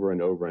that over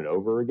and over and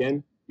over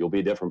again, you'll be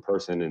a different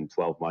person in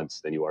 12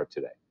 months than you are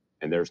today.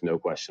 And there's no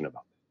question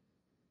about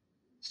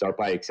that. Start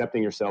by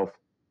accepting yourself,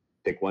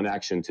 pick one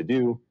action to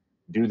do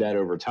that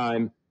over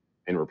time,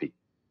 and repeat.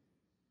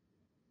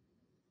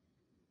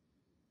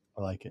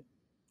 I like it.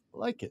 I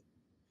like it.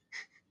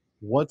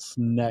 What's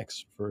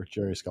next for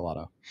Jerry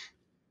Scarlato?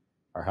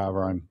 Or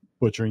however I'm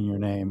butchering your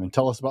name. And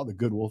tell us about the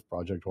Good Wolf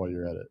Project while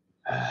you're at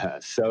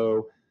it.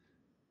 So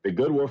the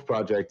Good Wolf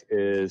Project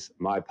is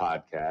my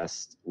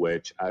podcast,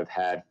 which I've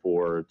had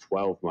for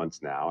 12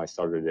 months now. I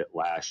started it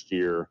last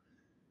year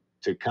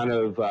to kind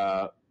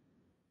of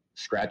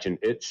scratch an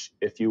itch,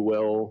 if you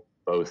will,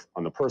 both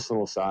on the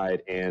personal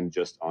side and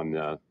just on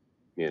the,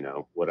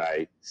 what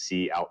I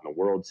see out in the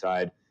world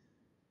side.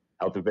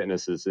 Health and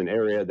fitness is an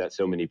area that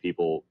so many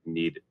people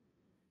need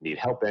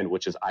help in,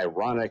 which is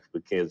ironic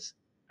because,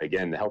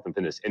 again, the health and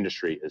fitness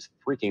industry is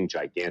freaking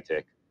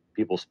gigantic.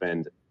 People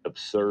spend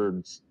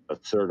absurd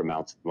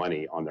amounts of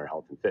money on their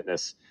health and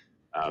fitness.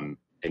 And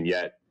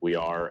yet we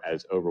are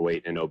as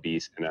overweight and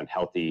obese and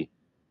unhealthy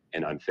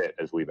and unfit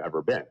as we've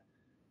ever been.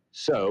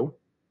 So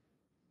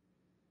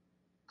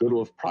Good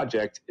Wolf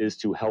Project is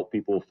to help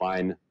people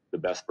find the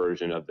best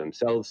version of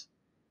themselves,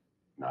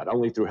 not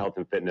only through health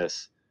and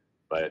fitness,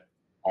 but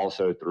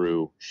also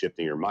through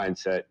shifting your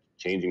mindset,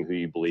 changing who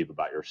you believe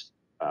about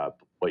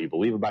what you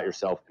believe about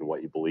yourself and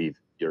what you believe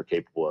you're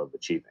capable of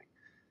achieving.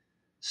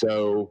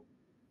 So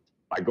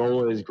my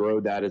goal is grow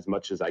that as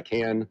much as I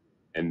can.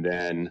 And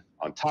then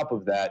on top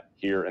of that,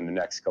 here in the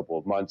next couple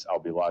of months, I'll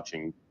be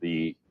launching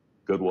the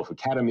Good Wolf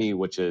Academy,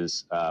 which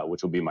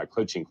will be my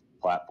coaching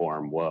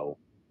platform,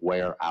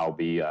 where I'll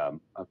be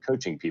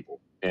coaching people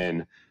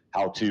in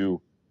how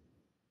to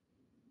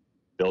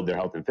build their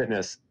health and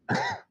fitness,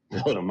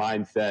 build a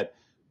mindset,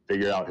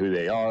 figure out who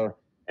they are,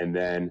 and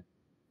then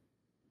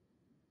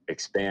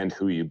expand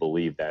who you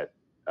believe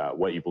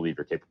what you believe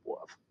you're capable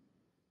of.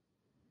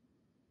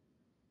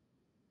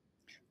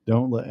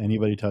 Don't let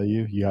anybody tell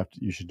you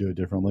you should do it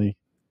differently.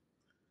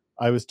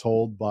 I was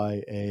told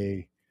by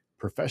a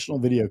professional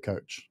video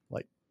coach,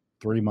 like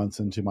 3 months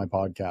into my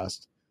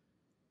podcast,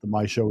 that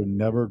my show would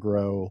never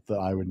grow, that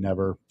I would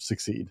never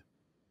succeed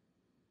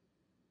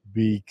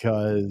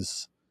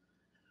because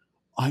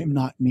I'm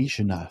not niche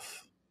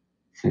enough.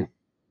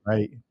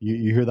 Right?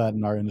 You hear that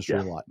in our industry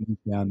a lot.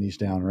 Niche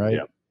down, right?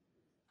 Yeah.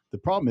 The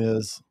problem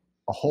is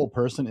a whole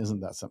person isn't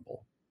that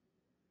simple.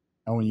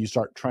 And when you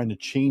start trying to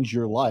change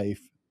your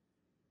life,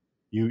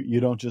 you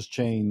don't just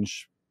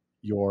change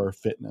your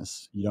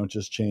fitness. You don't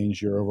just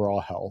change your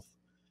overall health.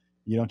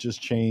 You don't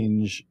just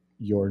change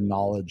your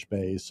knowledge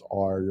base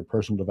or your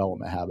personal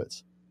development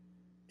habits.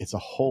 It's a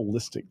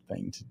holistic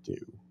thing to do,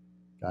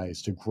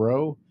 guys. To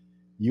grow,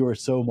 you are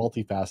so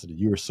multifaceted.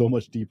 You are so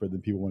much deeper than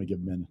people want to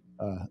give men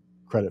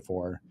credit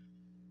for.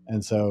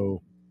 And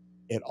so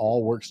it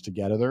all works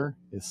together.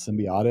 It's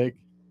symbiotic.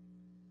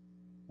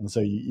 And so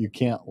you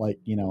can't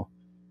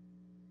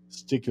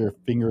stick your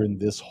finger in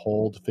this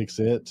hole to fix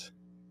it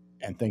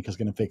and think it's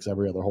going to fix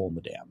every other hole in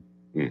the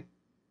dam.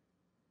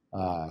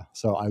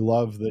 So I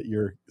love that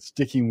you're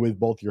sticking with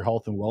both your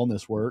health and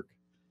wellness work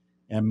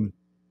and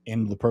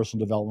in the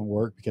personal development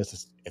work,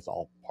 because it's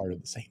all part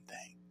of the same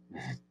thing.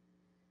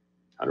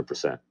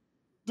 100%.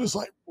 Just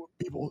like what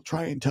people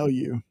try and tell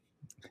you.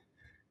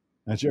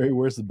 Now, Jerry,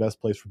 where's the best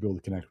place for people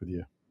to connect with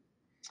you?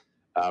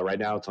 Right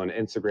now it's on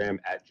Instagram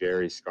at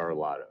Jerry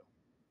Scarlato.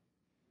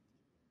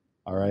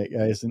 All right,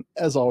 guys. And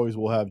as always,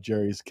 we'll have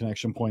Jerry's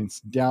connection points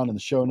down in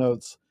the show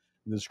notes,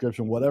 in the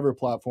description, whatever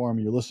platform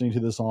you're listening to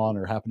this on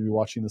or happen to be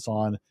watching this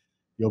on,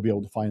 you'll be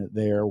able to find it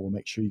there. We'll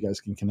make sure you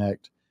guys can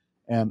connect.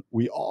 And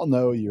we all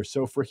know you're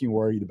so freaking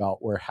worried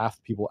about where half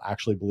the people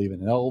actually believe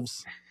in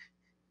elves,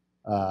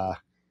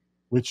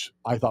 which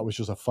I thought was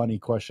just a funny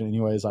question.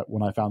 Anyways,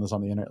 when I found this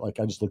on the internet,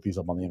 I just looked these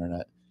up on the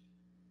internet.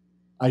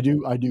 I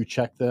do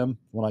check them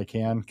when I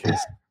can, because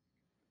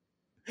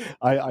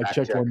I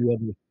checked one the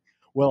other.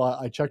 Well,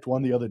 I checked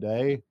one the other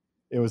day.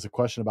 It was a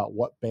question about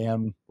what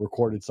band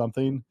recorded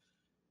something,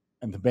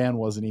 and the band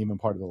wasn't even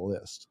part of the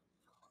list.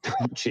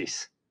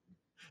 Jeez.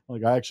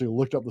 Like, I actually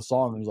looked up the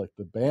song and was like,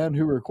 the band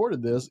who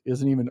recorded this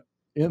isn't even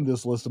in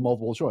this list of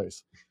multiple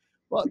choice.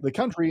 But the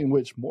country in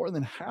which more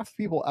than half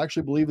people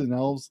actually believe in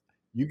elves,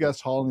 you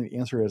guessed, Holland, the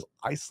answer is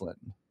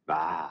Iceland.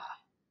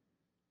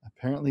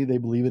 Apparently they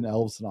believe in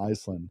elves in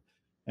Iceland.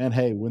 And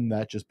hey, wouldn't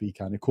that just be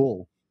kind of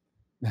cool?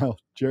 Now,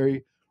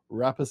 Jerry,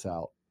 wrap us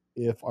out.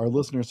 If our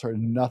listeners heard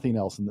nothing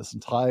else in this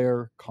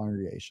entire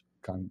congregation,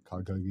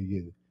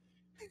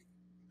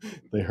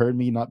 they heard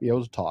me not be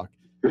able to talk.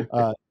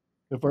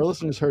 If our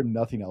listeners heard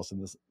nothing else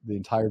in the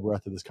entire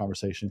breadth of this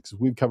conversation, because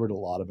we've covered a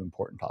lot of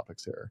important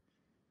topics here,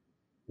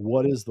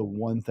 what is the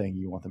one thing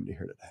you want them to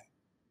hear today?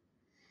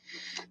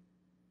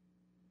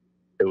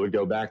 It would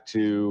go back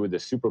to the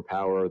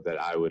superpower that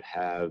I would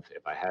have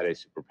if I had a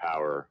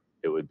superpower.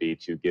 It would be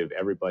to give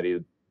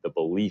everybody the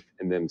belief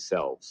in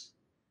themselves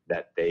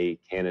that they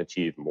can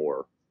achieve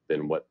more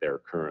than what they're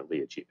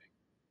currently achieving.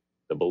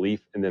 The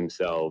belief in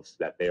themselves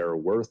that they are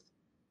worth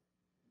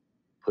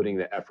putting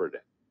the effort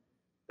in,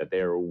 that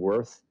they are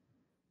worth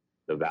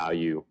the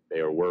value, they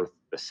are worth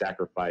the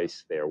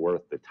sacrifice, they are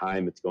worth the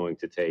time it's going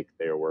to take,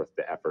 they are worth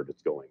the effort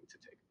it's going to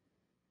take.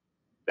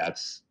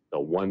 That's the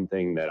one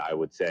thing that I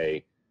would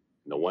say,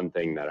 and the one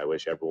thing that I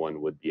wish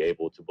everyone would be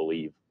able to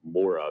believe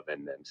more of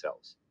in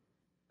themselves,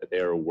 that they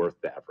are worth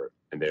the effort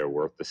and they are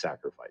worth the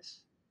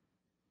sacrifice.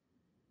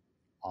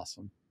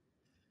 Awesome.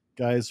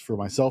 Guys, for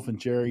myself and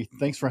Jerry,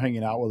 thanks for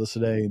hanging out with us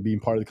today and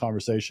being part of the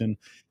conversation.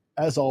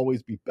 As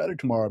always, be better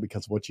tomorrow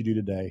because of what you do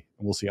today,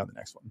 and we'll see you on the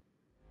next one.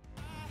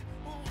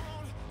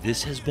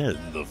 This has been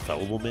the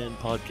Fallible Man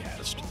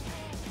Podcast,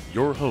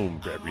 your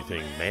home for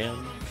everything man,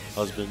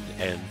 husband,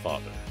 and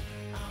father.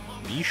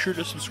 Be sure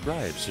to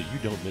subscribe so you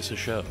don't miss a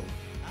show.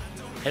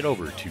 Head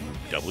over to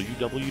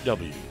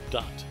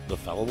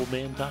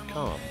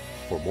www.thefallibleman.com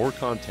for more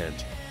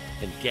content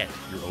and get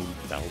your own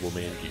Fallible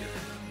Man gear.